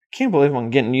can't believe I'm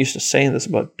getting used to saying this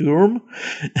about Durm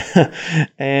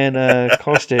and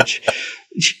Kostic.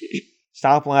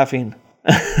 Stop laughing.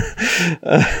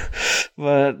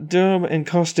 But Durm and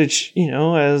Kostic,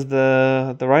 as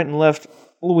the right and left,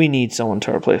 we need someone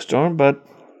to replace Durm, but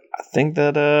I think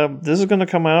that this is going to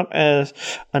come out as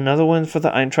another win for the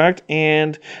Eintracht,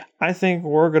 and I think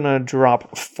we're going to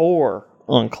drop 4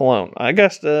 on Cologne. I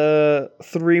guess the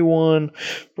 3-1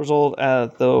 result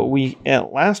at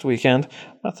last weekend,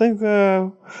 I think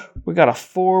we got a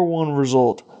 4-1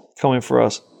 result coming for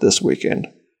us this weekend.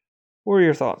 What are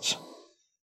your thoughts?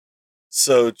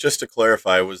 So just to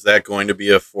clarify, was that going to be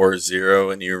a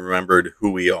 4-0 and you remembered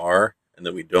who we are and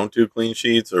that we don't do clean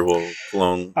sheets, or will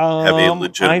Cologne have a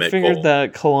legitimate I figured goal?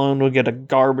 that Cologne would get a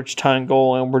garbage time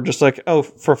goal, and we're just like, oh,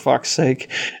 for fuck's sake,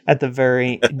 at the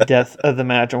very death of the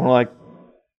match. And we're like,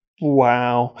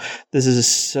 wow, this is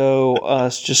so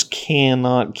us, just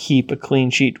cannot keep a clean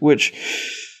sheet, which,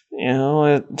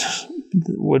 it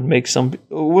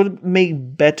would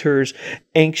make bettors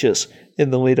anxious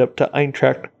in the lead up to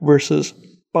Eintracht versus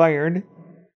Bayern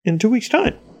in 2 weeks'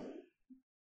 time.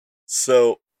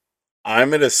 So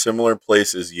I'm at a similar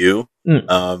place as you.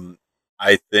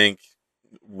 I think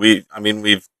we've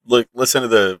listened to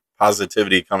the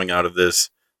positivity coming out of this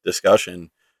discussion.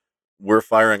 We're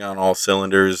firing on all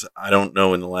cylinders. I don't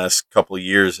know in the last couple of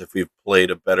years if we've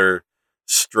played a better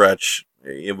stretch.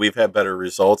 We've had better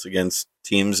results against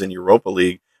teams in Europa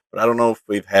League, but I don't know if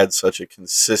we've had such a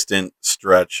consistent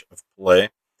stretch of play.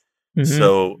 Mm-hmm.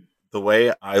 So the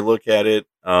way I look at it,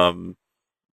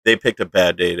 they picked a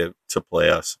bad day to play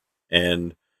us.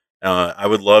 And I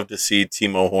would love to see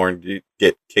Timo Horn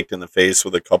get kicked in the face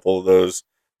with a couple of those,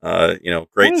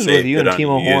 great save. You and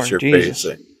Timo Horn, your Jesus.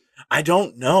 Face. I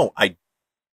don't know. I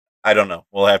don't know.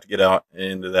 We'll have to get out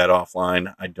into that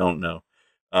offline. I don't know.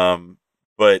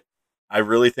 But I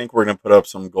really think we're going to put up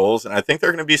some goals, and I think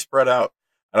they're going to be spread out.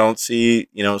 I don't see,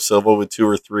 Silva with 2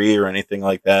 or 3 or anything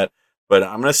like that, but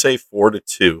I'm going to say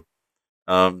 4-2.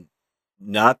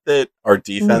 Not that our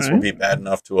defense will be bad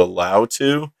enough to allow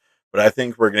 2, but I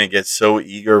think we're going to get so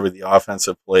eager with the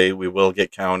offensive play, we will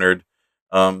get countered.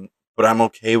 But I'm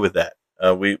okay with that.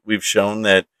 We've shown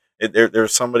that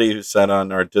there's somebody who said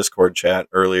on our Discord chat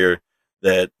earlier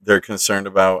that they're concerned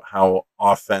about how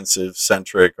offensive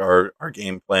centric our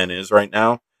game plan is right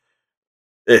now.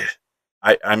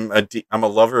 I'm a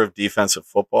lover of defensive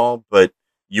football, but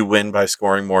you win by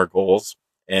scoring more goals.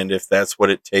 And if that's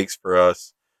what it takes for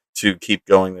us to keep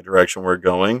going the direction we're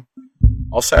going,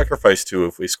 I'll sacrifice 2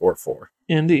 if we score 4.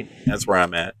 Indeed. That's where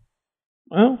I'm at.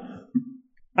 Well,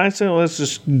 I say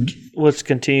let's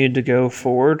continue to go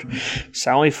forward,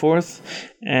 sally forth,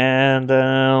 and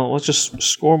let's just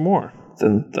score more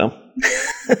than them.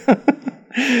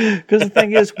 Because the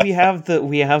thing is, we have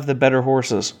the better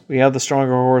horses, we have the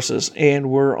stronger horses, and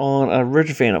we're on a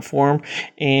rich vein of form.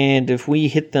 And if we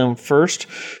hit them first,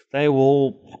 they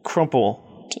will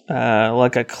crumple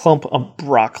like a clump of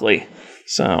broccoli.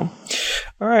 So,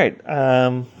 all right.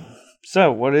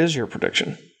 So, what is your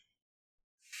prediction?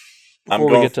 Before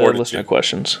we get to listener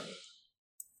questions.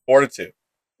 4-2.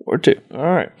 4-2. All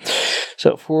right.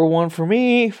 So 4-1 for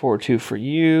me, 4-2 for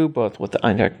you, both with the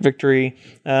Eintracht victory.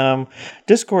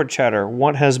 Discord chatter,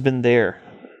 what has been there?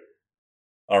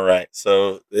 All right.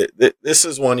 So this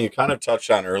is one you kind of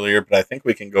touched on earlier, but I think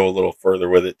we can go a little further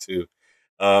with it too.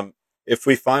 If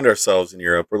we find ourselves in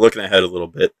Europe, we're looking ahead a little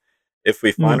bit. If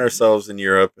we find ourselves in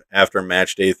Europe after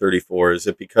match day 34, is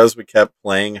it because we kept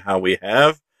playing how we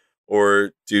have,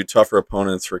 or do tougher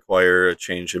opponents require a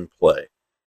change in play?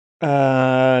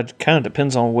 It kind of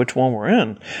depends on which one we're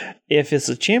in. If it's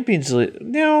the Champions League,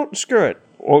 screw it.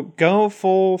 Or go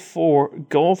full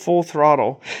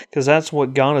throttle, because that's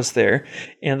what got us there.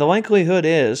 And the likelihood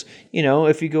is,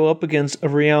 if you go up against a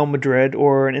Real Madrid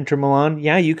or an Inter Milan,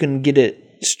 you can get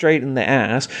it straight in the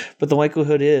ass. But the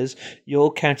likelihood is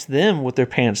you'll catch them with their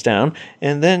pants down,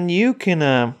 and then you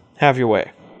can have your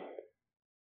way.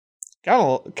 Got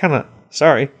a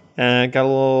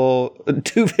little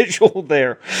too visual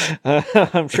there.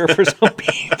 I'm sure for some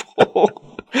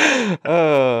people.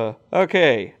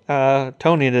 Okay.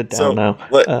 Toning it down now.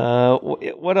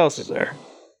 What else is there?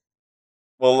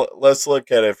 Well, let's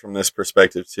look at it from this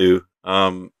perspective too.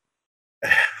 How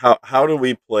do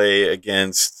we play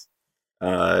against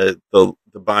the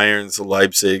Bayerns, the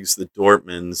Leipigs, the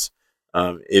Dortmunds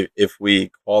if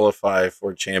we qualify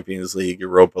for Champions League,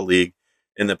 Europa League?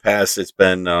 In the past, it's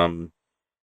been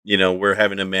we're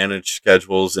having to manage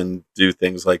schedules and do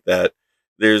things like that.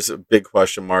 There's a big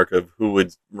question mark of who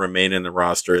would remain in the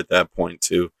roster at that point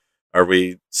too. Are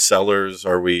we sellers?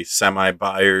 Are we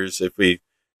semi-buyers if we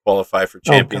qualify for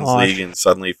Champions League and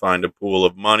suddenly find a pool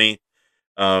of money?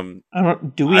 That's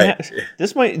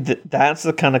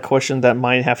the kind of question that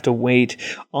might have to wait,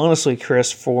 honestly,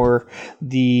 Chris, for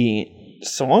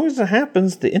so long as it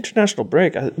happens, the international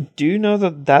break. I do know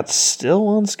that that's still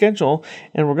on schedule,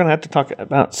 and we're going to have to talk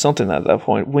about something at that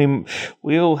point.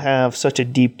 We'll have such a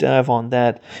deep dive on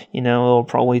that. It'll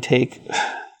probably take.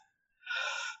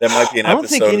 That might be an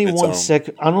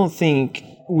episode. I don't think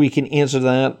we can answer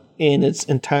that in its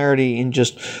entirety in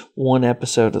just one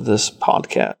episode of this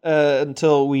podcast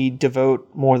until we devote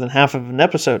more than half of an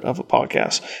episode of a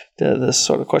podcast to this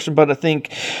sort of question. But I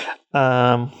think,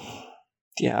 well,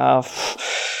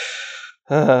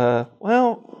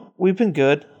 we've been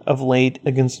good of late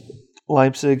against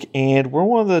Leipzig, and we're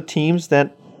one of the teams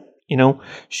that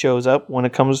shows up when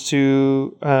it comes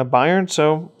to Bayern.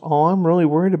 So all I'm really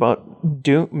worried about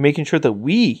making sure that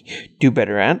we do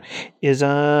better at is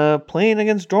playing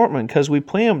against Dortmund, because we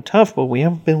play them tough, but we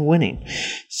haven't been winning.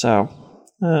 So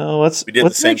let's we did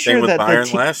the same thing with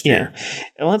Bayern last year.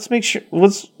 And let's make sure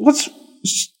let's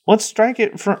strike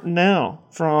it from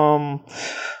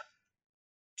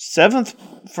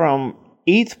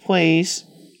 8th place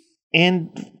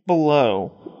and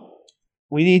below.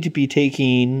 We need to be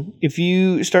taking, if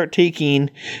you start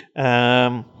taking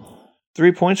 3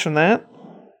 points from that,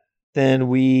 then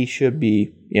we should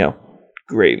be,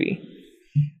 gravy.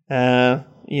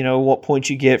 What points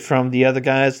you get from the other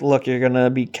guys, look, you're going to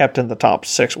be kept in the top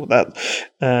 6 with that,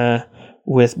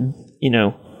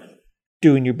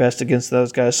 doing your best against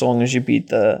those guys so long as you beat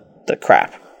the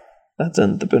crap that's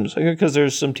in the Bundesliga, because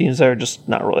there's some teams that are just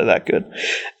not really that good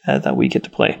that we get to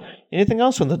play. Anything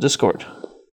else on the Discord?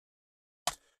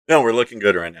 No, we're looking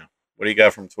good right now. What do you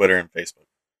got from Twitter and Facebook?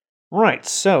 Right,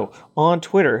 so on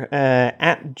Twitter,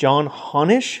 at John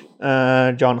Honish.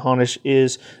 John Honish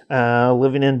is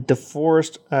living in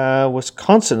DeForest,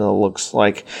 Wisconsin, it looks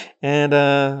like, and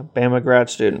Bama grad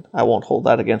student. I won't hold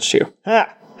that against you.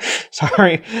 Ha!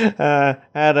 Sorry, I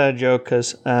had a joke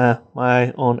because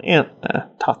my own aunt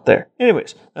taught there.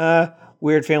 Anyways,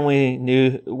 weird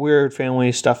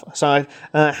family stuff aside,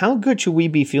 how good should we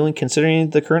be feeling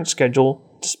considering the current schedule?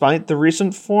 Despite the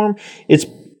recent form, it's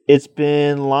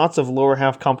been lots of lower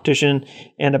half competition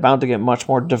and about to get much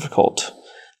more difficult.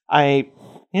 I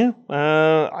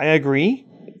agree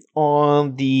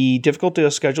on the difficulty of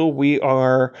the schedule. We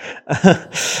are,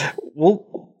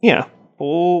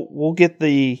 we'll get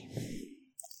the.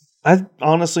 I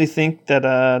honestly think that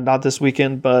not this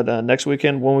weekend, but next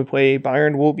weekend when we play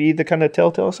Bayern will be the kind of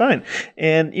telltale sign.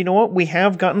 And you know what? We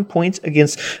have gotten points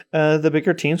against the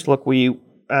bigger teams. Look, we.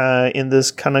 In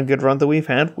this kind of good run that we've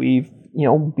had, we've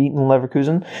beaten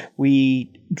Leverkusen.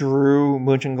 We drew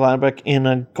Mönchengladbach in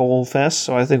a goal fest,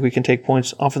 so I think we can take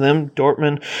points off of them.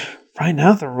 Dortmund, right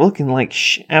now they're looking like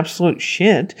absolute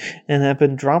shit and have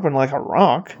been dropping like a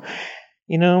rock.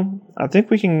 I think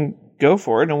we can go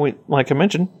for it. And we, like I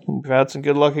mentioned, we've had some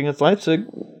good luck against Leipzig.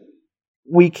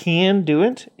 We can do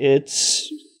it. It's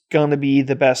going to be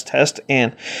the best test,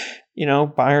 and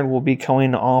Bayern will be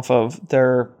coming off of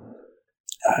their.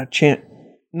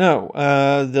 They'll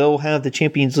have the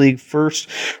Champions League first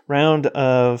round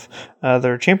of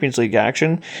their Champions League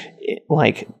action,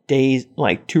 like 2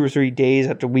 or 3 days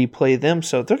after we play them.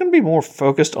 So they're going to be more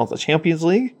focused on the Champions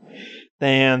League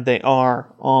than they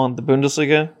are on the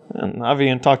Bundesliga. And I've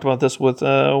even talked about this with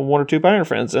 1 or 2 Bayern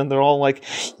friends, and they're all like,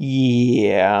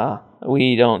 "Yeah,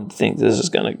 we don't think this is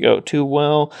going to go too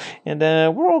well, and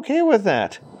we're okay with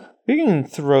that. We can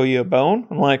throw you a bone."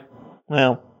 I'm like,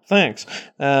 well. Thanks.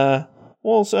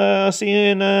 We'll see you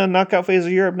in knockout phase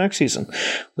of Europe next season,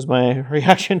 was my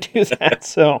reaction to that.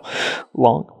 So,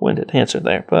 long-winded answer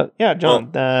there. But yeah,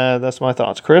 John, that's my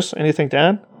thoughts. Chris, anything to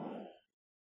add?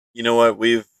 You know what?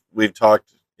 We've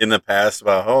talked in the past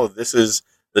about, this is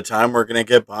the time we're going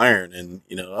to get Bayern. And,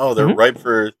 they're ripe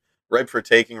for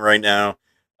taking right now.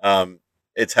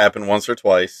 It's happened once or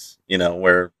twice,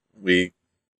 where we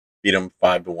beat them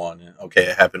 5-1. Okay,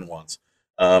 it happened once.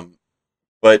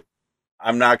 But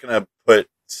I'm not going to put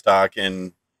stock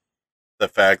in the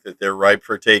fact that they're ripe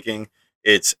for taking.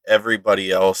 It's everybody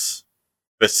else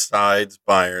besides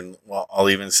Bayern. Well,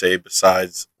 I'll even say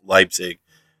besides Leipzig.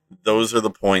 Those are the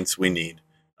points we need.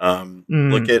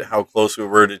 Look at how close we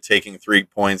were to taking 3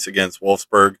 points against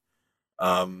Wolfsburg.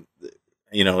 I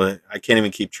can't even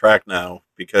keep track now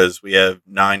because we have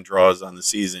 9 draws on the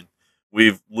season.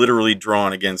 We've literally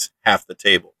drawn against half the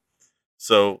table.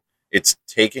 So it's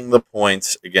taking the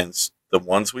points against the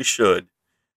ones we should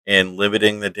and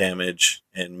limiting the damage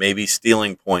and maybe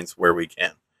stealing points where we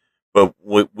can. But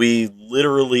we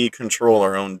literally control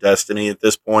our own destiny at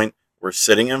this point. We're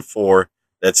sitting in 4.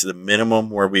 That's the minimum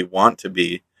where we want to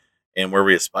be and where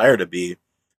we aspire to be.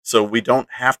 So we don't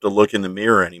have to look in the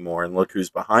mirror anymore and look who's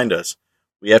behind us.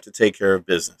 We have to take care of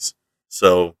business.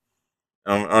 So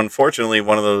unfortunately,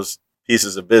 one of those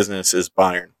pieces of business is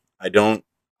Bayern. I don't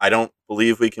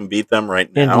believe we can beat them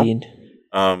right now. Indeed.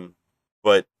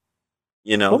 But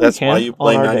that's why you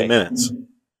play 90 minutes.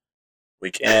 We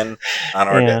can on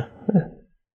our day.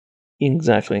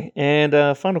 Exactly.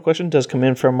 And final question does come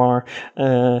in from our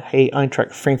Hey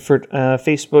Eintracht Frankfurt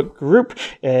Facebook group.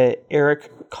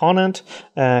 Eric Conant.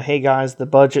 Hey guys, the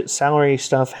budget salary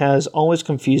stuff has always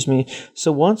confused me.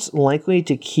 So what's likely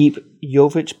to keep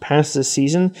Jovic past this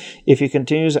season? If he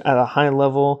continues at a high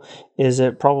level, is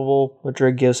it probable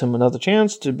Madrid gives him another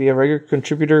chance to be a regular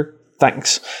contributor?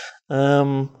 Thanks.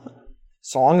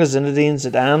 So long as Zinedine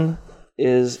Zidane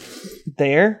is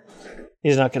there,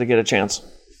 he's not going to get a chance.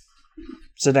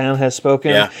 Zidane has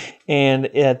spoken, and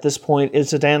at this point,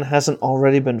 Zidane hasn't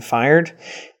already been fired,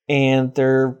 and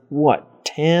they're,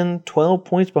 10, 12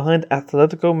 points behind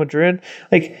Atletico Madrid?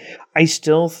 Like, I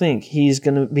still think he's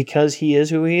going to, because he is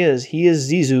who he is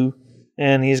Zizou,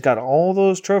 and he's got all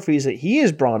those trophies that he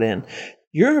has brought in,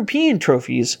 European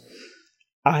trophies.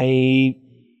 I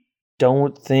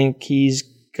don't think he's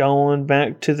going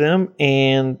back to them,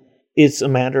 and it's a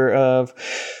matter of,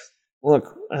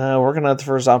 look, we're going to have the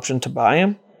first option to buy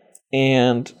him,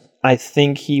 and I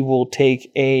think he will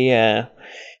take a,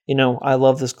 I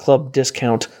love this club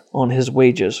discount on his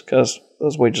wages, because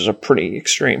those wages are pretty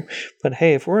extreme. But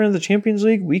hey, if we're in the Champions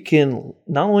League, we can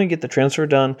not only get the transfer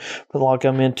done, but lock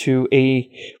him into a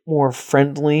more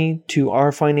friendly to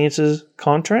our finances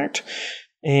contract,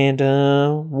 and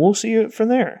we'll see it from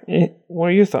there. What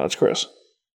are your thoughts, Chris?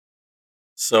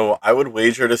 So I would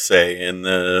wager to say in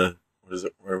the,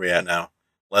 where are we at now?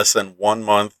 Less than 1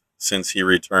 month since he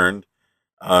returned,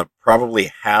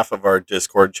 probably half of our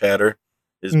Discord chatter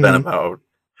has been about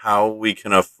how we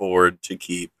can afford to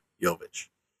keep Jovic.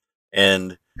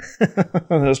 And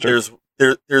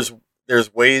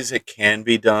there's ways it can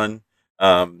be done.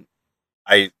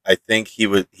 I think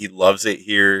he loves it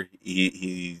here.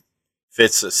 He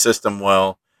fits the system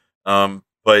well.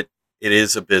 But it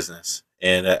is a business,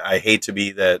 and I hate to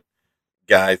be that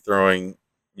guy throwing,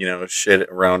 shit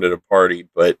around at a party,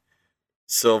 but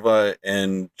Silva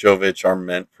and Jovic are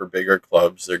meant for bigger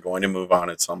clubs. They're going to move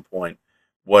on at some point.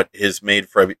 What has made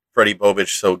Fredi Bobic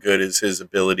so good is his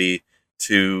ability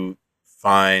to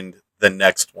find the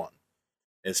next one,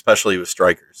 especially with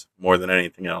strikers, more than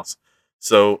anything else.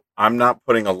 So I'm not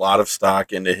putting a lot of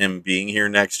stock into him being here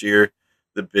next year.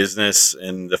 The business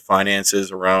and the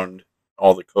finances around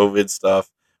all the COVID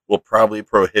stuff will probably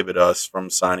prohibit us from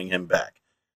signing him back.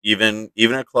 Even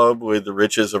a club with the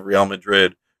riches of Real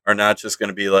Madrid are not just going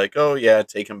to be like, oh yeah,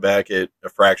 take him back at a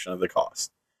fraction of the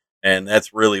cost. And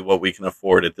that's really what we can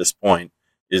afford at this point,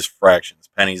 is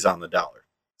fractions, pennies on the dollar.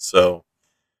 So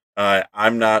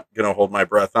I'm not going to hold my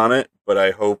breath on it, but I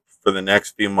hope for the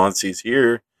next few months he's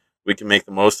here, we can make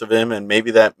the most of him. And maybe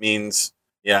that means,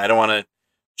 I don't want to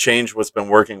change what's been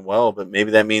working well, but maybe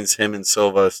that means him and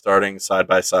Silva starting side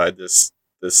by side this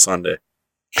Sunday.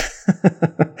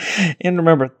 And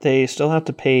remember, they still have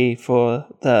to pay for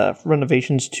the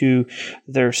renovations to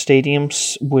their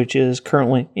stadiums, which is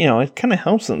currently, it kind of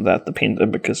helps them that the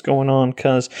pandemic is going on,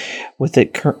 because with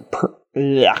it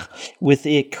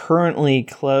currently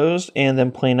closed and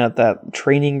then playing at that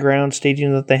training ground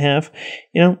stadium that they have,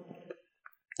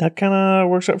 that kind of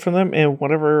works out for them. And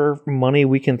whatever money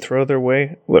we can throw their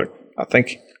way, look, I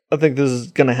think this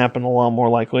is going to happen a lot more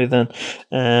likely than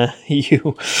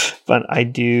you, but I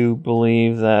do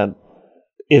believe that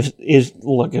if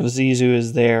Zizou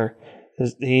is there,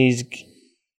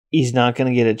 he's not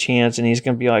going to get a chance, and he's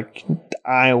going to be like,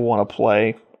 I want to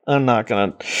play. I'm not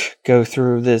going to go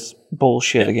through this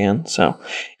bullshit again. So,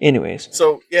 anyways.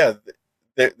 So yeah,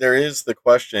 there is the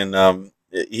question. I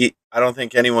don't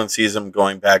think anyone sees him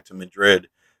going back to Madrid,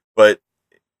 but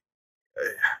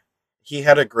he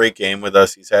had a great game with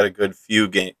us. He's had a good few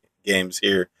games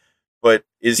here, but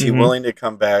is he willing to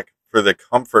come back for the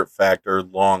comfort factor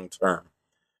long term?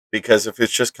 Because if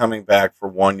it's just coming back for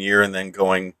 1 year and then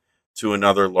going to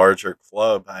another larger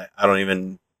club, I don't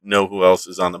even know who else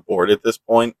is on the board at this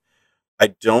point. I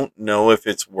don't know if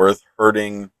it's worth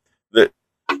hurting the.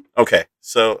 Okay,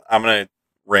 so I'm going to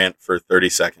rant for 30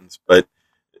 seconds, but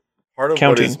part of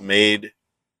what has made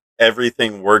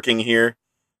everything working here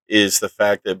is the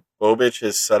fact that Bobic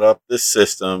has set up this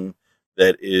system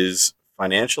that is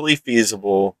financially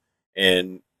feasible,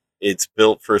 and it's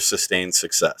built for sustained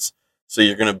success. So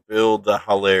you're going to build the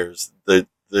Halers, the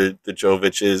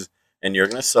Jovic's, and you're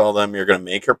going to sell them. You're going to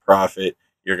make a profit.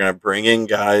 You're going to bring in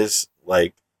guys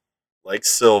like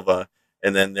Silva,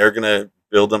 and then they're going to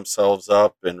build themselves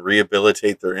up and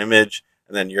rehabilitate their image,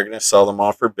 and then you're going to sell them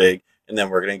off for big, and then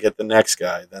we're going to get the next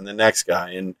guy, then the next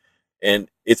guy, and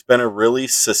it's been a really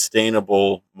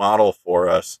sustainable model for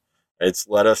us. It's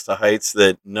led us to heights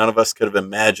that none of us could have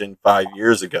imagined 5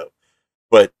 years ago.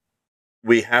 But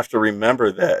we have to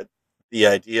remember that the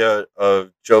idea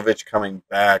of Jovic coming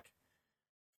back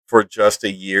for just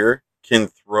a year can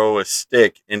throw a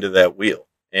stick into that wheel.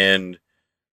 And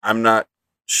I'm not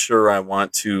sure I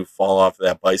want to fall off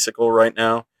that bicycle right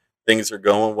now. Things are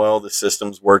going well. The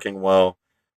system's working well.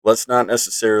 Let's not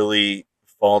necessarily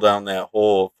fall down that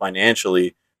hole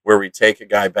financially where we take a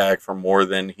guy back for more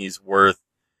than he's worth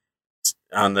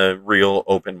on the real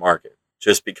open market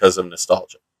just because of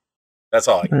nostalgia. That's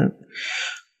all I got.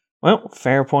 Well,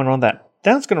 fair point on that.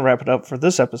 That's going to wrap it up for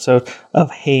this episode of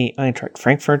Hey Eintracht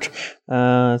Frankfurt.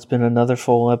 It's been another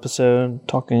full episode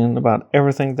talking about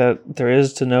everything that there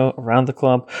is to know around the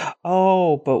club.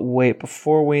 Oh, but wait,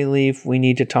 before we leave, we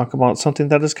need to talk about something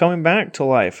that is coming back to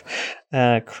life.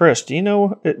 Chris, do you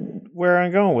know where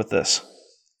I'm going with this?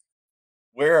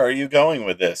 Where are you going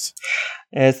with this?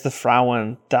 It's the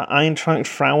Frauen. The Eintracht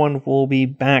Frauen will be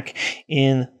back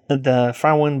in the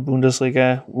Frauen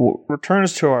Bundesliga,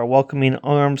 returns to our welcoming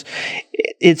arms.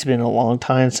 It's been a long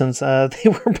time since they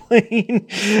were playing,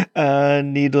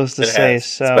 needless to say.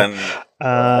 So it's been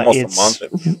almost a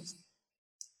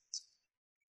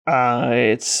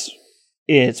month.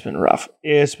 It's been rough.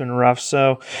 It's been rough.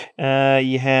 So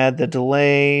you had the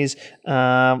delays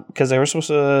because they were supposed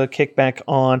to kick back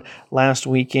on last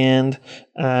weekend,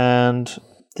 and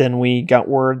then we got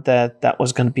word that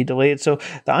was going to be delayed. So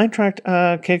the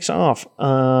Eintracht kicks off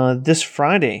this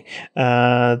Friday,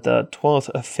 the 12th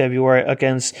of February,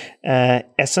 against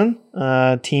Essen,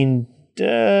 team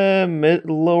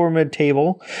lower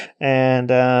mid-table.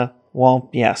 And well,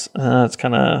 yes, it's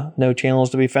kind of no channels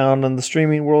to be found in the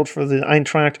streaming world for the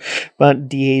Eintracht, but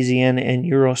DAZN and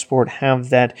Eurosport have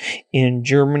that in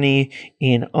Germany,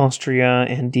 in Austria,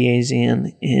 and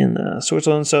DAZN in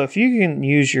Switzerland. So if you can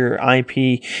use your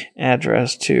IP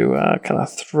address to kind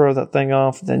of throw that thing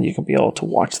off, then you can be able to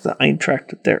watch the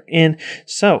Eintracht that they're in.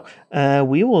 So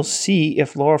we will see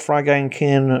if Laura Freigang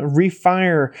can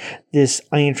refire this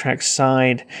Eintracht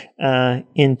side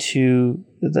into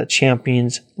the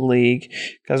Champions League,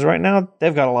 because right now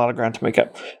they've got a lot of ground to make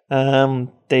up.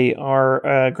 They are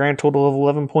a grand total of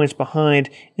 11 points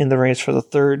behind in the race for the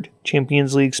third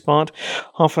Champions League spot.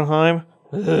 Hoffenheim,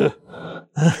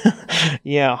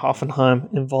 yeah,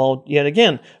 Hoffenheim involved yet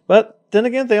again. But then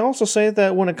again, they also say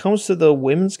that when it comes to the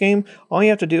women's game, all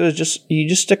you have to do is just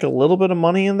stick a little bit of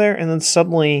money in there, and then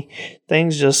suddenly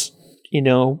things just,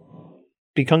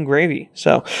 become gravy.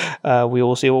 So we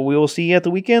will see what we will see at the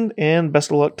weekend, and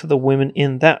best of luck to the women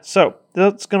in that. So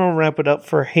that's going to wrap it up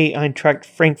for Hey Eintracht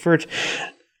Frankfurt.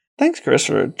 Thanks, Chris,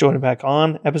 for joining back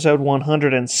on episode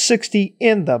 160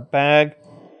 in the bag.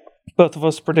 Both of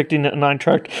us predicting an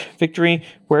Eintracht victory.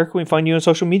 Where can we find you on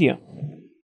social media?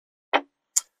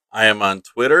 I am on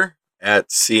Twitter at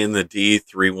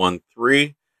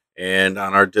CintheD313 and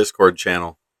on our Discord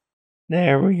channel.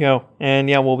 There we go. And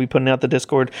yeah, we'll be putting out the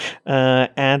Discord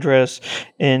address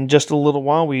in just a little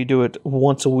while. We do it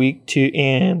once a week too,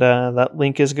 and that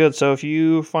link is good. So if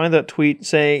you find that tweet,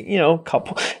 say, 3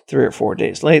 or 4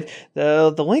 days late,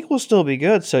 the link will still be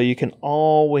good. So you can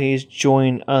always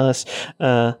join us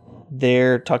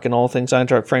there, talking all things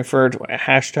Eintracht Frankfurt,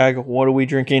 hashtag what are we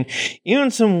drinking,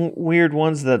 even some weird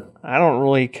ones that I don't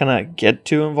really kind of get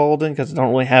too involved in because I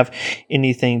don't really have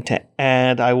anything to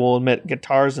add. I will admit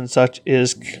guitars and such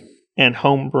and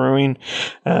home brewing,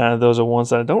 those are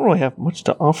ones that I don't really have much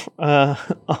to offer.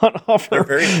 They're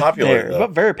very popular, though.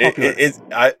 But very popular.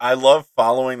 I love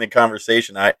following the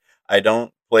conversation. I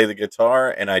don't play the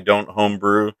guitar and I don't home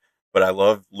brew, but I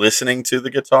love listening to the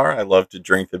guitar. I love to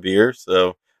drink the beer,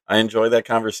 so I enjoy that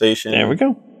conversation. There we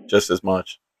go. Just as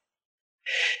much.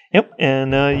 Yep,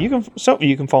 and you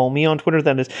can follow me on Twitter.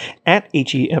 That is at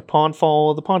HEFPod.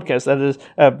 Follow the podcast. That is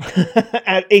at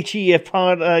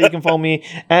HEFPod. You can follow me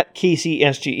at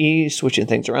KCSGE, switching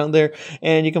things around there.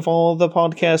 And you can follow the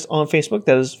podcast on Facebook.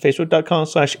 That is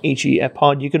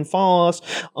facebook.com/HEFPod. You can follow us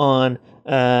on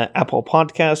Apple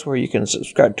Podcasts, where you can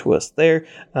subscribe to us there.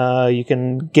 You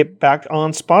can get back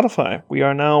on Spotify. We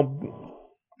are now...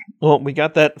 Well, we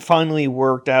got that finally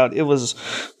worked out. It was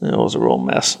a real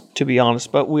mess, to be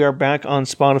honest. But we are back on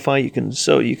Spotify. You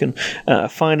can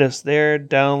find us there,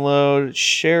 download,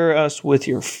 share us with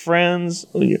your friends,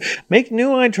 make new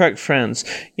Eintracht friends.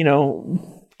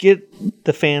 Get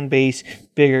the fan base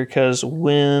bigger, because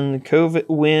when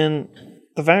the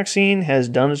vaccine has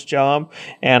done its job,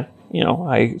 and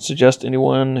I suggest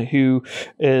anyone who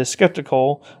is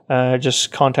skeptical,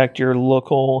 just contact your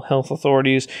local health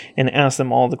authorities and ask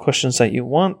them all the questions that you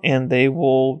want, and they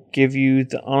will give you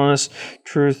the honest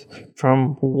truth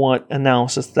from what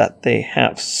analysis that they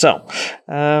have. So,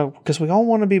 because we all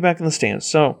want to be back in the stands.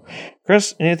 So,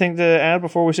 Chris, anything to add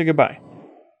before we say goodbye?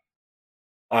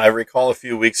 I recall a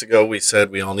few weeks ago we said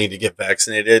we all need to get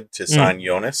vaccinated to sign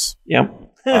Jonas.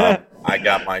 Yep. I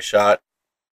got my shot.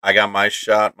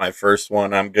 My first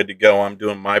one. I'm good to go. I'm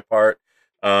doing my part.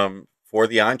 For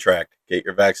the Eintracht, get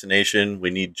your vaccination. We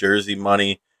need jersey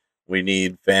money. We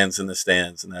need fans in the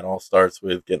stands, and that all starts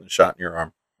with getting a shot in your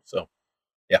arm. So,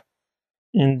 yeah.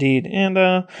 Indeed. And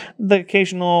the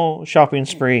occasional shopping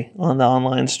spree on the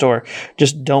online store.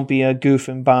 Just don't be a goof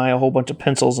and buy a whole bunch of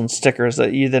pencils and stickers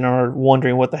that you then are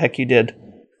wondering what the heck you did.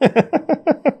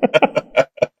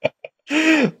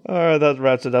 Alright, that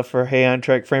wraps it up for Hey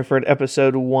Eintracht Frankfurt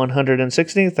episode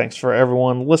 160. Thanks for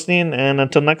everyone listening, and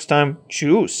until next time,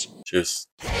 tschüss. Tschüss.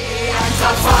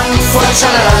 Eintracht Frankfurt,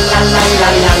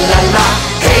 schalalalalalala.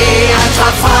 Hey,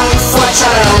 Eintracht Frankfurt,